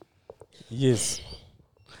girlfriend? Yes,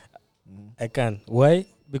 I can. Why?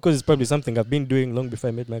 Because it's probably something I've been doing long before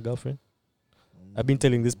I met my girlfriend. I've been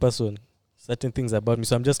telling this person certain things about me,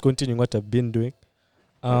 so I'm just continuing what I've been doing.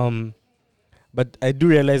 But I do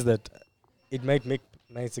realize that it might make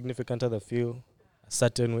my significant other feel a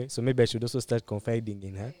certain way, so maybe I should also start confiding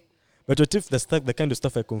in her. But what if the kind of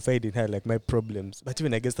stuff I confide in her, like my problems? But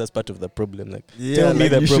even I guess that's part of the problem. Like, tell me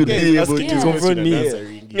the you should problem. be able asking to you confront me.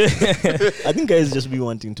 I think guys just be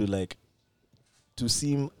wanting to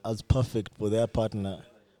seem as perfect for their partner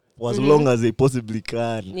for as long as they possibly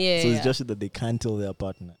can. Yeah, So it's yeah. just that they can't tell their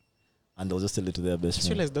partner, and they'll just tell it to their I best just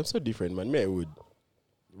friend. realized I'm so different, man. Me, I would.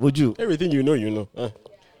 Would you? Everything you know.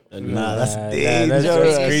 And Nah, that's Nah, dangerous.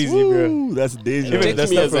 that's crazy, bro. Woo, that's dangerous. Even Take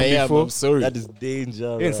that's me stuff as from I am. before. I'm sorry. That is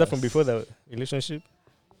dangerous. Even stuff from before the relationship.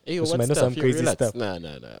 Hey, Because what might know stuff? some Yo, crazy relax. stuff. Nah. might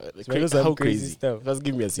know some How crazy crazy? stuff. Just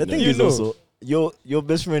give me a The scenario. thing You is know. also your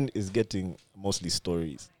best friend is getting mostly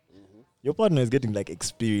stories. Your partner is getting like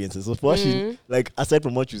experiences. So for her, she, like aside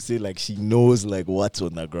from what you say, like she knows like what's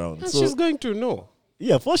on the ground. And So she's going to know.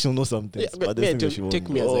 yeah, for sure she'll know something. Yeah, but but there's things that she won't take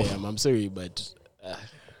me know. as I am. I'm sorry, but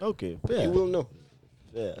Okay, you fair. will know.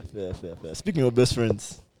 Fair. Speaking of best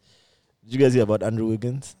friends, did you guys hear about Andrew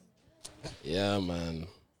Wiggins? Yeah, man.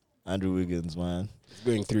 Andrew Wiggins, man. It's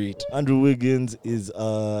going through it. Andrew Wiggins is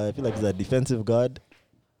I feel like he's a defensive guard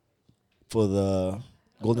for the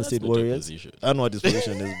Golden That's State not your Warriors. position. I don't know what his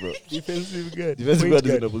position is, bro. Defensive guard. Defensive guard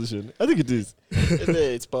is in a position. I think it is.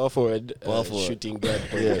 It's power forward, Power forward. shooting guard.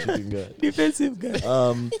 Yeah, shooting guard. Defensive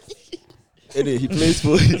guard. Anyway, he plays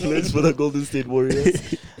for the Golden State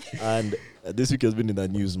Warriors, and this week has been in the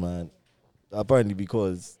news, man. Apparently,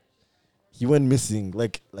 because he went missing,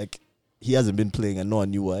 like he hasn't been playing, and no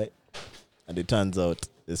one knew why. And it turns out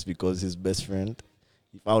it's because his best friend.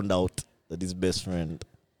 He found out that his best friend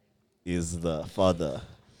is the father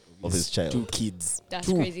of his child. 2 kids. That's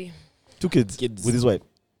Two. crazy. 2 kids with his wife.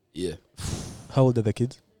 Yeah. How old are the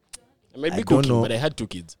kids? I might I be don't cooking, know. but I had 2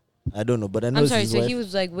 kids. I don't know, but I know I'm it's sorry. his So wife. he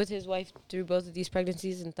was like with his wife through both of these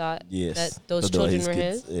pregnancies and thought Yes, that those they were children were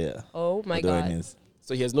kids. his. Yeah. Oh my They were god! his.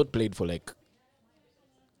 So he has not played for like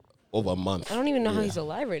over a month. I don't even know how Yeah. he's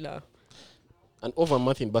alive right now. And over a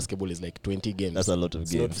month in basketball is like 20 games. That's a lot of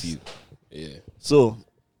It's not games. few. Yeah. So,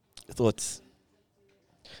 thoughts?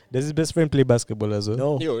 Does his best friend play basketball as well?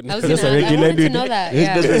 No. Yo, I was Just a gonna. I regular wanted to dude. know that. His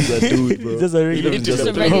Yeah. best friend's a dude, bro. He's just a regular He's Just a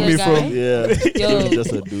dude. regular Homie guy? from- Yeah. Yo. He's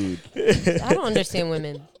just a dude. I don't understand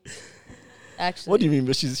women. Actually. What do you mean?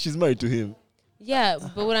 But she's married to him, Yeah,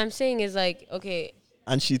 but what I'm saying is like, okay,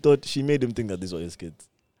 and she thought she made him think that these were his kids.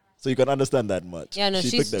 So you can understand that much. yeah, no, She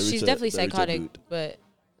she's picked the richer- definitely the richer psychotic, dude. but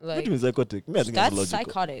What like do you mean psychotic? Me, I think that's it's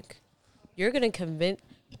logical. psychotic. You're gonna convince.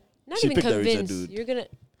 not She even picked a richer convinced. dude. You're gonna,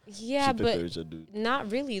 yeah, She picked a but richer dude.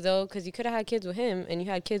 not really though, because you could have had kids with him, and you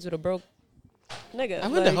had kids with a broke nigga. I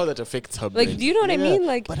wonder how that affects her Like, brain. do you know what I Yeah, mean?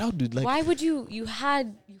 Like, but how did like? why would you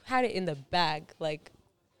had it in the bag, like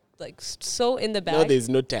so in the bag, Now there's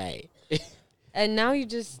no tie. and now you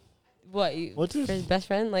just what? You What if- for his best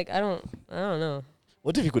friend? Like, I don't know.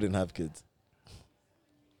 What if you couldn't have kids?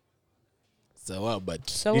 So what? But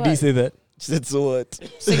So Did what? he say that? She said, "So what?"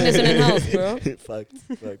 Sickness and health, bro.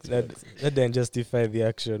 Facts. That didn't justify the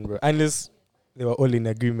action, bro. Unless they were all in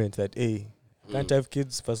agreement that, hey, can't have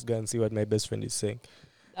kids. First, go and see what my best friend is saying.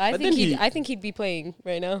 I But think then I think he'd be playing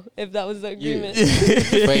right now if that was the agreement.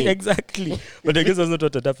 Fine. Exactly. But I guess that's not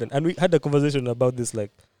what had happened. And we had a conversation about this,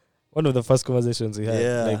 like one of the first conversations we had.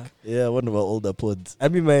 Yeah, Like, one of our older pods. I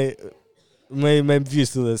mean, my view is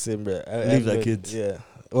still the same, bro. Leave the kids. Yeah,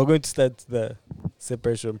 we're going to start the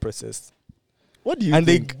separation process, What do you and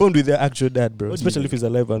think? they bond with their actual dad, bro. What do you Especially if he's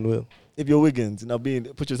alive and well. If you're Wiggins, now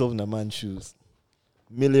put yourself in a man's shoes.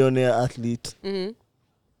 Millionaire athlete, Mm-hmm.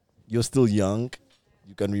 you're still young,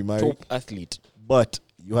 you can remarry, top athlete. but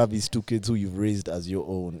you have these two kids who you've raised as your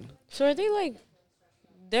own. So are they like?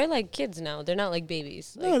 They're like kids now. They're not like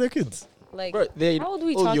babies. No, Like, they're kids. like Bro, they how old are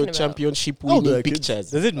we all talking your about? championship How old are winning the kids?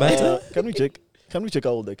 pictures. Does it matter? Can we check? Can we check how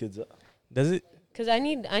old the kids are? Does it? Because I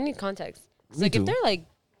need context. Me Like too. if they're like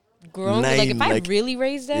grown, like if 9, I like- really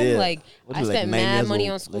raised them, yeah. like What I is it, like spent 9 mad years money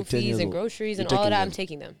old? on school Like 10 fees years and old. groceries You're and all of taking that, I'm them.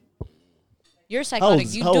 taking them. You're psychotic.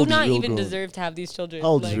 old's- You how do old is not real even grown? deserve to have these children. How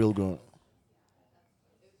old like, is real grown?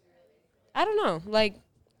 I don't know. Like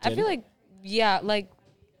I 10? feel like like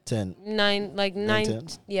 10. 9, like 9, 10?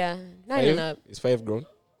 yeah, 9 and up. Is 5 grown?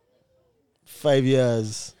 5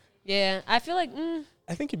 years. Yeah, I feel like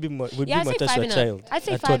I think would be more yeah, I'd say touch 5 a and child. up. I'd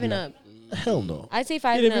say a 5 and toddler. up. Hell no. I'd say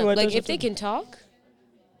 5 Yeah, and maybe up. my Like touch if they a can talk,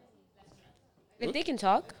 if they can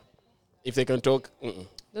talk, If they can talk,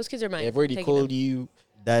 those kids are mine. I've already Taking called them. you,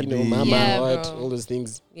 Daddy. mama, Yeah, what, bro. all those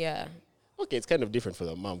things. Yeah. Okay, it's kind of different for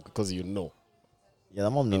the mom because Yeah, the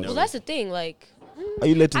mom knows. Well, that's the thing. Like, Are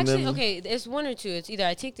you letting actually, them? okay, it's one or two. It's either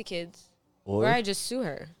I take the kids Or or I just sue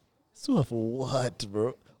her. sue her for what,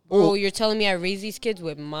 bro? Oh, you're telling me I raise these kids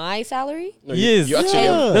with my salary? No, Yes, you actually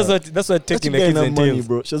Yeah. that's what That's taking you the getting kids her money, entails.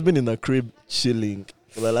 bro. She's been in a crib chilling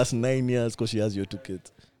for the last 9 years because she has your two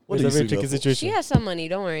kids. What It's are a you very suing tricky her for? situation. She has some money.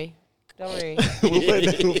 Don't worry. Don't worry.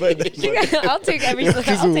 We'll find that I'll take every.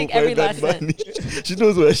 Kisu I'll will take every find that last cent. money. She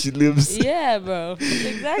knows where she lives. Yeah, bro.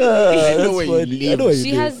 Exactly. That's know where you funny. I know live. where you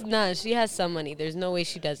She live. she has some money. There's no way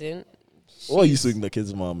she doesn't. Why are you She's- suing the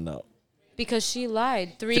kid's mom now? Because she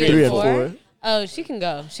lied. 3, 3 and and 4. 4. Oh, she can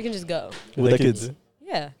go. She can just go. With the kids.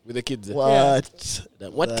 Yeah. with the kids. What?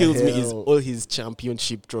 What the kills me is hell? all his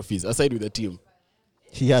championship trophies aside with the team.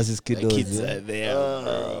 He has his The kiddos. kids yeah? are there,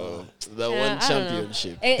 bro. The Yeah, one I don't know.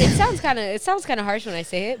 championship. It sounds kind of harsh when I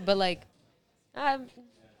say it, but like,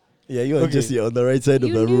 Yeah, you are Okay. just on the right side of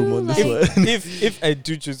You the room knew, on this like- one. if I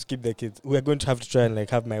do choose to keep the kids, we're going to have to try and like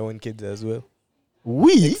have my own kids as well.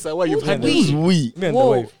 We? So why you've Who's had we? Who's we? Me and the whoa,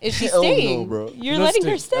 wife. is she Hell no, staying? bro. You're No letting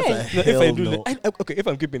her stay. stay. That's No, if Hell I do, no. okay, if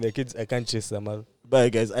I'm keeping the kids, I can't chase them out.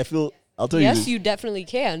 But guys, I'll tell you Yes, this. you definitely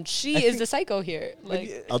can. She I is think- the psycho here.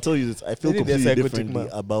 Like, I'll tell you this. I feel Maybe they're completely psychotic, differently man.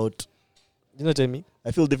 about. You know what I mean?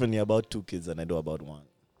 I feel differently about 2 kids than I do about 1.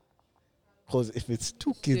 Because if it's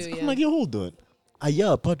 2 kids, Two, I'm yeah. like, yo, hold on. Are you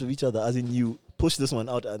a part of each other? As in, you push this one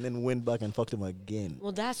out and then went back and fucked him again.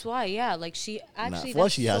 well, that's why. Yeah, like she actually. for her,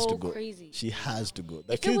 That's she has so to go. crazy. She has to go.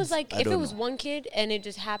 The If it kids, was like, I if it don't was know. one kid and it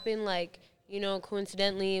just happened, like, you know,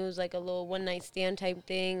 coincidentally, it was like a little one night stand type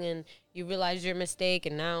thing, and you realized your mistake,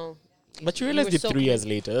 and now. But you were realized it so 3 years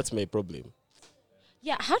committed. later. That's my problem.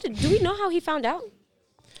 Yeah, do we know how he found out?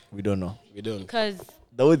 We don't know. We don't. Because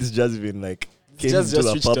The way this just been like came just to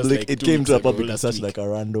the reached us, public, like, it 2 came weeks to the ago, public in last such week. like a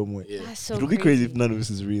random way. Yeah. that's so. It would be crazy if none of this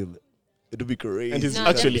is real. It would be crazy. And he's No,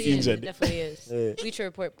 actually definitely is. injured. It definitely is. Eh. Bleacher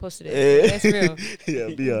Report posted it. Eh. That's real.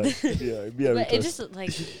 yeah, be a But it request. just like,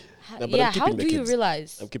 No, but yeah. I'm How keeping do the you kids.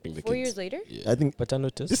 realize? I'm keeping the 4 kids. years later? Yeah. I think Paternal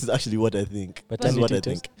test. this is actually what I think. But This is what I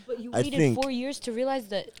paternity think. But you I waited think- 4 years to realize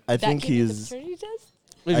that. I that think kid needs a he's. paternity test?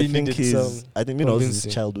 Maybe I you think needed he's. some I think this is convincing.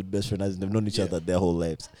 his childhood best friend. As in they've known each Yeah. other their whole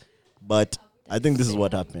lives. But I think this is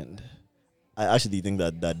what happened. I actually think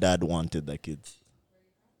that the dad wanted the kids.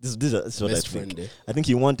 This is what Best I think. friend. I think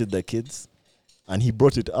he wanted the kids, and he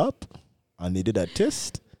brought it up, and they did a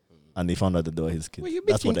test, and they found out that they were his kids. Well, you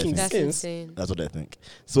be That's what I thinking think. That's Sense. insane. That's what I think.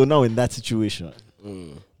 So now in that situation,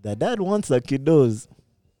 the dad wants the kiddos.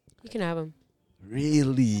 You can have him.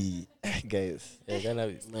 Really, guys. Yeah, Ghana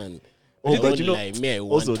is- Man. Oh, Don't but you know, lie, me, I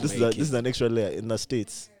also want this is my this is kids. an extra layer in the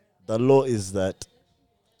States. The law is that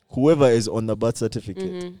whoever is on the birth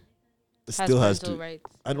certificate Mhm. still has parental to.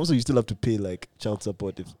 rights. And also, you still have to pay like child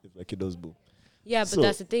support if a kid does boo. Yeah, but So-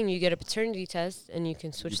 that's the thing. You get a paternity test and you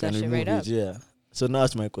can switch You that can shit right remove up. it, yeah. So now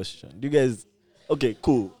that's my question. Do you guys? Okay,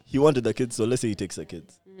 cool. He wanted the kids, so let's say he takes the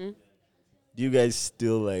kids. Mhm. Do you guys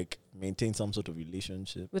still like maintain some sort of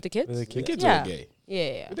relationship? With the kids? With the The kids. kids Yeah. or the guy?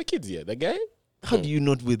 Yeah. With the kids, yeah. The guy? How do you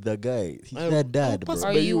not with the guy? He's I'll- their dad, I'll bro. pass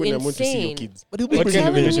Are by you when I want to see your insane? kids. But he'll What bring kind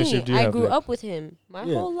of him in. relationship do you I have? grew Like? up with him my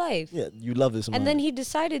Yeah. whole life. Yeah, you love this man. And then he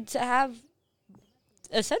decided to have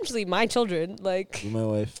essentially my children. Like, with my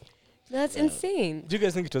wife. that's insane. Do you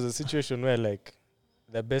guys think it was a situation where like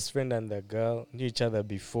the best friend and the girl knew each other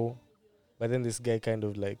before, but then this guy kind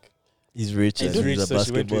of like He's rich and he's he's rich, a so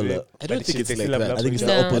she went with basketballer. him, I don't but think she it's still like have that. love I think with it's each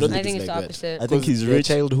the No, other. opposite. I think it's the like that. opposite. I think he's They're rich.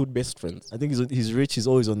 childhood best friends. I think he's rich. He's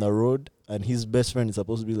always on the road, and his best friend is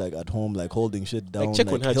supposed to be like at home, like holding shit down, Like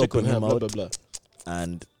check on her, helping him blah, out, blah, blah.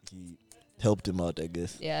 and he helped him out. I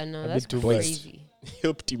guess Yeah, no, A that's bit too crazy.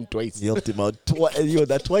 Helped him twice. he helped him out.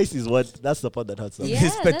 That twice is what. That's the part that hurts. Yeah,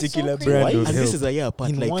 This that's particular so brand crazy. of And help. this is a year apart.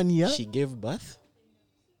 In Like 1 year? she gave birth.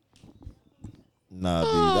 Nah,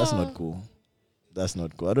 B, that's not cool. That's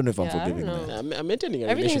not cool. I don't know if I'm Yeah, I don't forgiving know. that. I'm maintaining a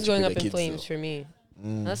Everything's relationship going with up the in kids, flames so. for me.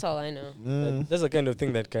 Mm. That's all I know. Mm. That's the kind of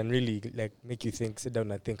thing that can really like make you think, sit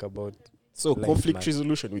down and think about. So Life, conflict man.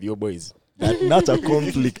 resolution with your boys. That's a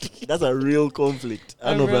conflict. That's a real conflict.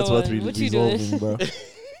 I A don't know if that's real what one. we're What you doing? resolving, bro.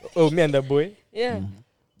 Oh, me and the boy. Yeah. Mm.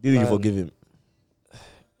 Do you think you Man. forgive him?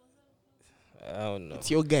 I don't know. It's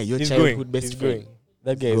your guy, your He's childhood going. best He's friend. going.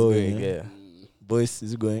 That guy is Going, going. yeah. Yeah, Boys,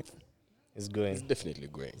 is it going? he's It's going. definitely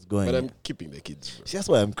going. It's going. But yeah. I'm keeping the kids. Bro. See, that's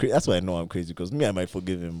why I'm that's why I know I'm crazy, because me, I might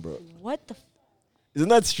forgive him, bro. What the? Isn't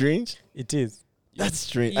that strange? It is. That's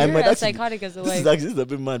strange. You're I might as actually, psychotic as a this is wife. actually a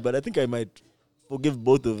bit mad, but I think I might forgive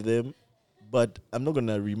both of them. But I'm not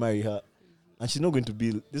gonna remarry her, and she's not going to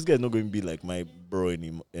be. This guy's not going to be like my bro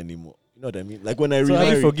anymore. You know what I mean? Like when I So are you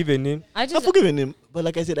remarry, forgiving him? I I've just forgiven him, but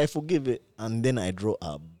like I said, I forgive it, and then I draw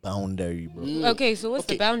a boundary, bro. okay. So what's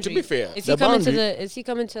the Okay, boundary? to be fair, is the he coming to boundary- Is he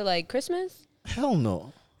coming to like Christmas? Hell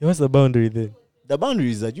no. What's the boundary then? The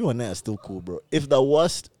boundary is that you and I are still cool, bro. If the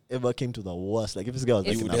worst ever came to the worst, like if this guy was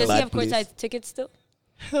like in a Does he bad have place, courtside tickets still?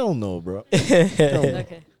 hell no, bro. Hell no.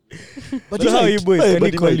 Okay. But So how are might. you boys? Hey, Can but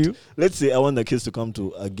he he call might. you? Let's say I want the kids to come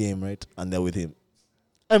to a game, right? And they're with him.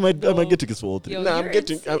 I might get tickets for all three. Yo, Nah, I'm you're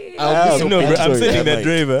getting. insane. I'll be so No, bro. I'm I'm sorry, sending I the might.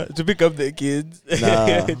 driver to pick up the kids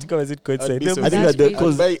Nah. to come and sit I'd courtside. be They'll so be I think That's that crazy.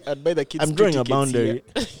 because I'd buy the kids. I'm drawing two a tickets here.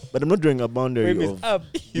 boundary, but I'm not drawing a boundary Frame is of up.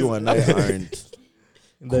 you and I aren't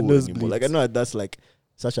The cool nose anymore. Like I know that's like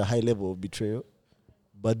such a high level of betrayal,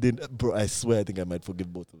 but then, bro, I swear I think I might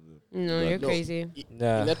forgive both of them. No, Right. you're No. crazy.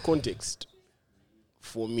 Nah. In that context,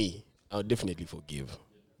 for me, I'll definitely forgive,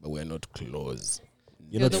 but we're not close.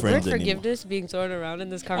 You're Yo, not the friends word anymore. forgiveness being thrown around in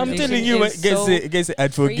this I'm conversation. telling you, is guys, so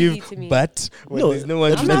I'd crazy forgive, to me. but when No, there's no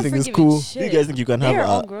one, I'm I'm not nothing is forgiving cool. Do shit. you guys think you can have They're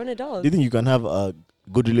all a? grown Do adults. you think you can have a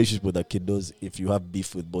good relationship with a kiddos if you have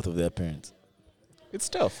beef with both of their parents? It's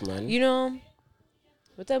tough, man. You know,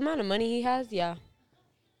 with the amount of money he has, yeah.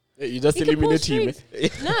 You just He can pull eliminate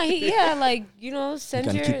him. Nah, like You send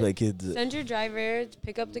can your keep like kids. send your driver to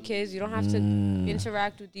pick up the kids. You don't have to Mm.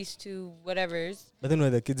 interact with these two whatevers. But then why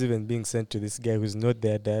the kids even being sent to this guy who's not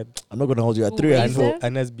their dad I'm not gonna hold you at Who 3 and raised 4. them?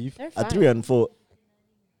 and has beef? They're fine. At 3 and 4,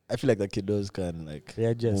 I feel like the kiddos can like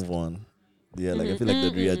Readjust. move on. Yeah, like I Mhm. feel like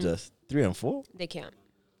they'd Mhm. readjust. 3 and 4, They can't.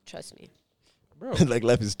 Trust me. Bro, like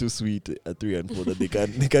life is too sweet at 3 and 4 that they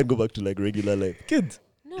can't go back to like regular life. Kids,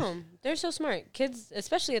 No, they're so smart. Kids,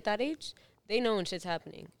 especially at that age, they know when shit's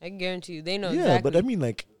happening. I can guarantee you, they know yeah, exactly. but I mean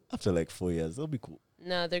like after like 4 years, they'll be cool.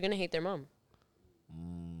 No, they're gonna hate their mom.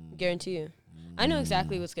 Mm. Guarantee you. I know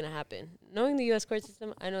exactly what's gonna happen. Knowing the U.S. court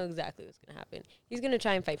system, I know exactly what's gonna happen. He's gonna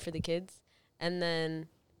try and fight for the kids, and then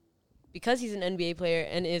because he's an NBA player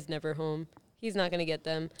and is never home, he's not gonna get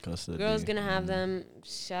them. Custody. Girl's gonna have them.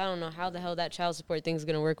 I don't know how the hell that child support thing's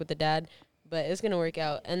gonna work with the dad, but it's gonna work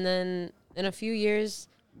out. And then in a few years,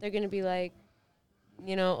 they're gonna be like,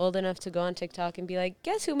 old enough to go on TikTok and be like,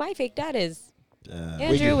 guess who my fake dad is?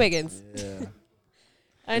 Andrew Wiggins. Yeah.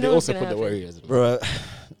 I they know what's also gonna put the happen. Warriors. Bro,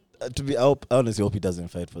 I honestly hope he doesn't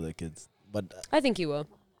fight for the kids. But I think he will.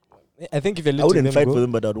 I think if you're I letting wouldn't them fight go, for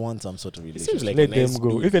them, but I'd want some sort of It relationship. seems like let a nice them go.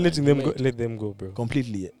 dude, If you're man. letting them go, Like- let them go, bro.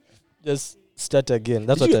 Completely. Just start again.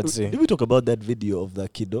 That's Did what you- I'd say. Did we talk about that video of the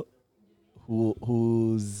kiddo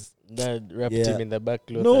who's That wrapped Yeah. him in the back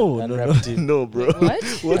cloth. no, and no, no, unwrapped him. no, bro. Like,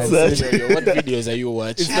 what? What's And that? said- What videos are you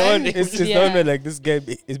watching? It's the one. It's the Yeah. one where like this guy.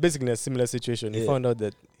 It's basically a similar situation. He Yeah. found out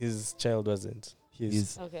that his child wasn't his.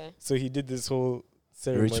 He's- Okay. So he did this whole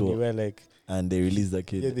ceremony Ritual. where like and they released the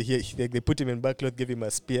kid. they put him in back cloth, gave him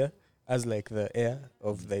a spear as like the heir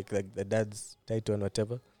of like the dad's title and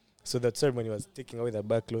whatever, So that ceremony was taking away the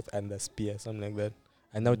backcloth and the spear, something like that.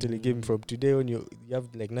 And now telling him from today on, you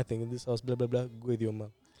have like nothing in this house, blah blah blah. Go with your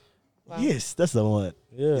mom. Wow. Yes, that's the one.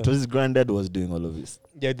 Yeah, It was his granddad who was doing all of this.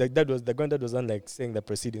 yeah. That was the granddad was on like saying the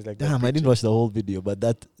proceedings like that. Damn, I didn't preaching. watch the whole video, but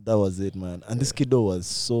that was it, man. And this kiddo was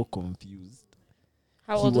so confused.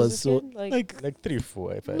 How He old was was this so- kid? Like 3,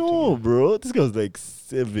 4. If I had to No, guess. bro, this guy was like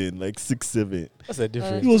 7, like 6, 7. That's a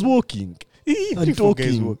difference. He was walking. And and 3, 4 guys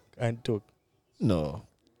talking. walk and talk. No,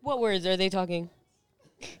 what words are they talking?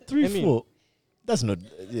 3, I mean- 4. That's not.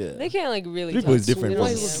 Yeah. They can't like really. 3, talk. 4 is different They from don't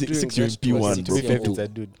Why is know. he 6 doing year that to us? P1, To be fair, bro. it's a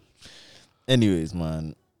dude. Anyways,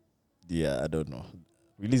 man. Yeah, I don't know.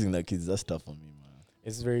 Releasing the kids, that's tough for me, man.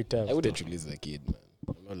 It's very tough. I wouldn't release the kid,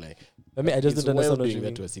 man. I'm not like. I mean, I just it's don't wild understand what doing you that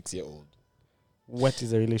mean. to a 6-year-old. What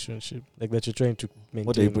is a relationship like that you're trying to maintain?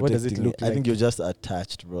 What are you What does it protecting? look I like? think you're just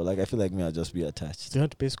attached, bro. Like, I feel like me, I'll just be attached. Do you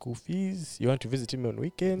want to pay school fees? You want to visit him on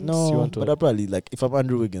weekends? you No, want to but I probably, like, if I'm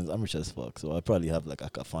Andrew Wiggins, I'm rich as fuck. So I probably have, like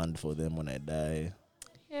a fund for them when I die.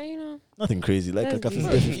 Yeah, you know. Nothing crazy. Like, That's a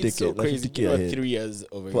decent. 50K. It's so like crazy. 50K You know, ahead. 3 years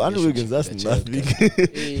of a For Andrew Wiggins, that's relationship with a nothing.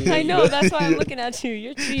 child can- I know. That's why I'm looking at you.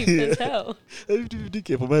 You're cheap as hell.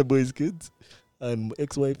 50K for my boys' kids and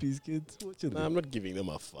ex-wifey's kids. What you Nah, know? I'm not giving them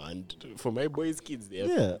a fund. For my boys' kids, they have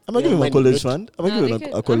Yeah, I'm not Yeah, giving them a money, college not- fund. I'm No, not giving they them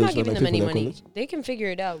could- a I'm college not fund. giving Like them any people at money. college. They can figure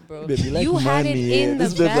it out, bro. Babe, you like You had it money, in the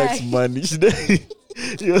This babe likes bag. money.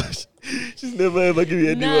 She's never ever giving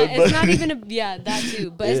anyone Nah, it's not money. even yeah, that too.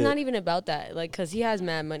 But it's Yeah. not even about that. Like, cause he has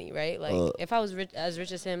mad money, right? Like, if I was rich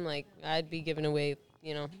as him, like, I'd be giving away,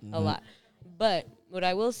 you know, a Mhm. lot. But what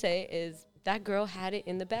I will say is that girl had it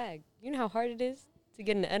in the bag. You know how hard it is to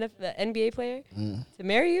get an NBA player Mm. to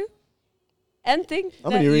marry you, and think How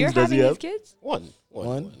that many you're rings does he having his have? kids. one.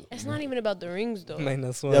 It's not even about the rings, though.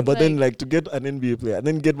 minus one. Yeah, but then Like- like to get an NBA player and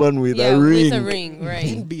then get one with yeah, a ring. with a ring, right?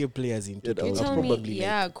 NBA players in Get You're out. telling me, probably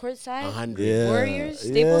yeah, courtside. 100. Yeah. Warriors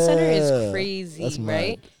Staples Center Yeah. is crazy, That's mad.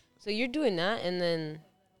 right? So you're doing that, and then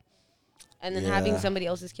having Yeah. somebody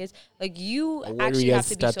else's kids, like you A actually Warriors have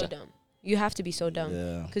to be so starter. dumb. You have to be so dumb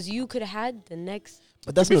Yeah, because you could have had the next.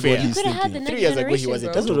 but that's To be not what fair, You he's could have had the thinking. next 3 years ago, he generation, was a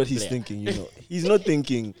bro. That's not what he's player. thinking. You know, he's not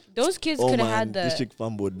thinking. Those kids Oh could have man, had this the. chick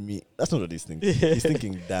fanboyed me. That's not what he's thinking. He's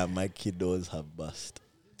thinking, damn, my kid does have bust.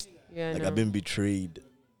 Yeah, Like no. I've been betrayed.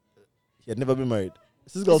 He had never been married.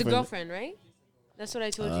 It's his It's a girlfriend. girlfriend, right? That's what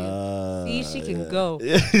I told you. Ah, See, she can yeah. go.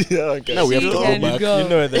 Yeah, okay. Now we have She to go can back. go. You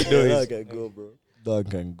know where the door Yeah, is. can go, bro.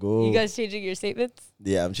 Dog can go. You guys changing your statements?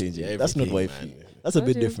 Yeah, I'm changing. Yeah, That's not everything, wifey. man. That's a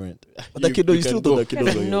Told bit you. different. But that kiddo, you can still go. thought that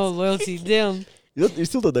kiddos were No yours. loyalty, damn. You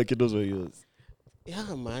still thought that kiddos were yours.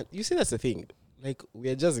 Yeah, man. You see, that's the thing. Like, we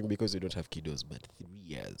are judging because we don't have kiddos, but 3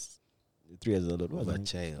 years 3 years old. of What a a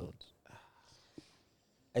child.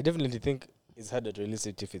 I definitely think it's harder to release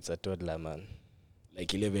it if it's a toddler, man.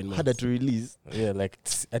 Like 11 months. harder to release. Yeah, like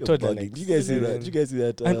a You're toddler. bugging. Like Did you guys see that? 7. Did you guys see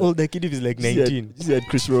that? An older kid if he's like did you see that- 19. Did you see that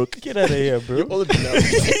Chris Rock? Get out of here, bro. You're old now.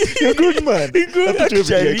 You're good, man. You're good, I put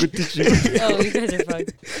you everything I actually. could teach you. Oh, you guys are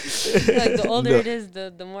fucked. Like the older No. it is,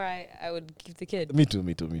 the more I would keep the kid. Me too.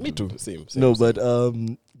 Me too. Same. No, but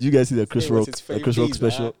did you guys see the Chris Hey, what's Rock? his five Chris Rock days,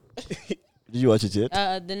 special? Did you watch it yet?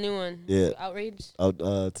 The new one. Yeah. Outrage.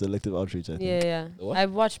 Selective outreach. I think. Yeah. The what?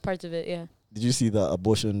 I've watched parts of it. Yeah. Did you see the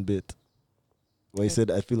abortion bit? Where he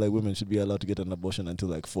said, "I feel like women should be allowed to get an abortion until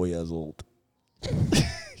like 4 years old."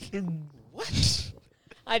 What?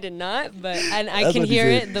 I did not, but I That's can what he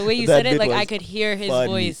hear said. it the way you That said it. bit Like I was could hear his Funny.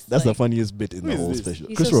 voice. That's like, the funniest bit in Who the is whole this? special.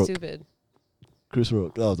 He's Chris so Rock. stupid. Chris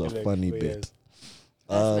Rock. That was a Like funny 4 bit. years.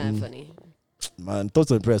 That's mad funny. Man,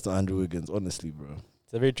 thoughts and prayers to Andrew Wiggins. Honestly, bro,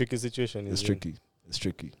 It's a very tricky situation. it's isn't it? tricky. It's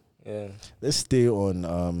tricky. Yeah. Let's stay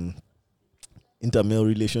on intermale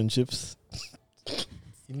relationships.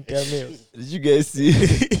 Intermale. Did you guys see?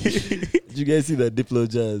 Did you guys see that Diplo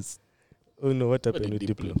jazz? Oh no, what What happened with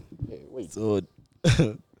did Diplo? Hey, wait. So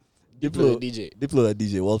Diplo Diplo, the DJ. Diplo, the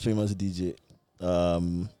DJ, world famous DJ,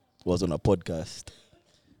 was on a podcast,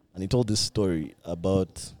 and he told this story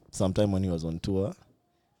about sometime when he was on tour,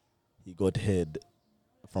 he got head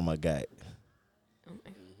from a guy, Oh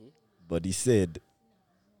my- but he said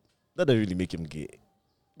that doesn't really make him gay.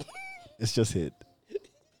 It's just head,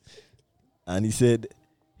 and he said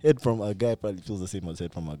head from a guy probably feels the same as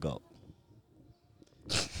head from a girl.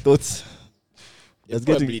 Thoughts? It Does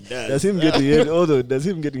probably does does. him getting head? Although does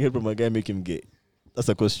him getting head from a guy make him gay? That's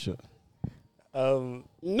a question.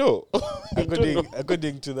 No.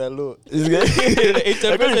 According to the law, This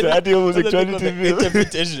guy, according to anti-homosexuality bill.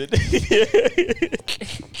 interpretation.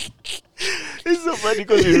 It's so funny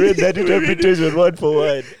because we read that interpretation word for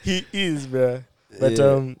word. He is, bruh. But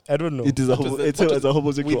Yeah. I don't know. It is a What was the- it's what a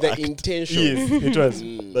homosexual With the act. intention. Yes, it was.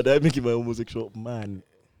 Mm. But I make him a homosexual man.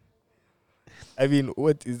 I mean,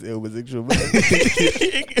 what is a homosexual man?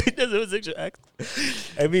 That's a homosexual act.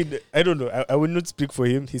 I mean, I don't know. I will not speak for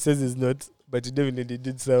him. He says he's not, but he definitely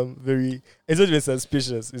did some very. It's not even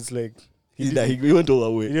suspicious. It's like He went all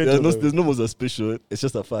the way. He went all the way. There's no more suspicion. It's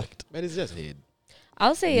just a fact. But it's just head.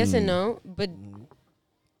 I'll say yes and no, but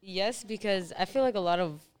yes, because I feel like a lot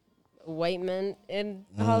of white men in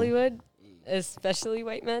Hollywood, especially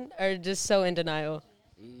white men, are just so in denial.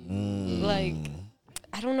 Like,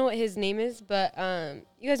 I don't know what his name is, but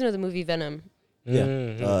you guys know the movie Venom. Yeah.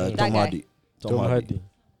 That Tom guy. Hardy. Tom Hardy.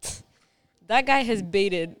 That guy has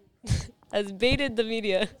baited the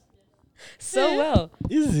media so well.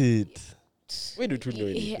 Is it? Where do you know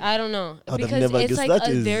anything? I don't know, I'd have because never it's guessed. like That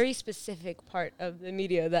a is- very specific part of the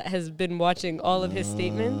media that has been watching all of his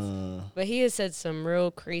statements. But he has said some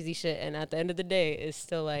real crazy shit, and at the end of the day, it's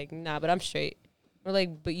still like, nah, but I'm straight. We're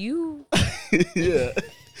like, but you, Yeah.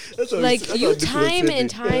 That's what like, that's you what Diplo time said and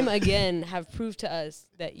it. time again have proved to us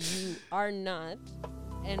that you are not,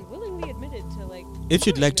 and willingly admitted to, like. If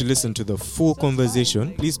you'd like to listen to the full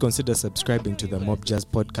conversation, please consider subscribing to the Mob Jazz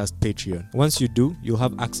Podcast Patreon. Once you do, you'll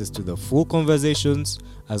have access to the full conversations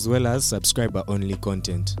as well as subscriber-only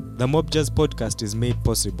content. The Mob Jazz Podcast is made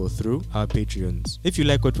possible through our Patreons. If you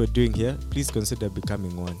like what we're doing here, please consider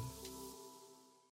becoming one.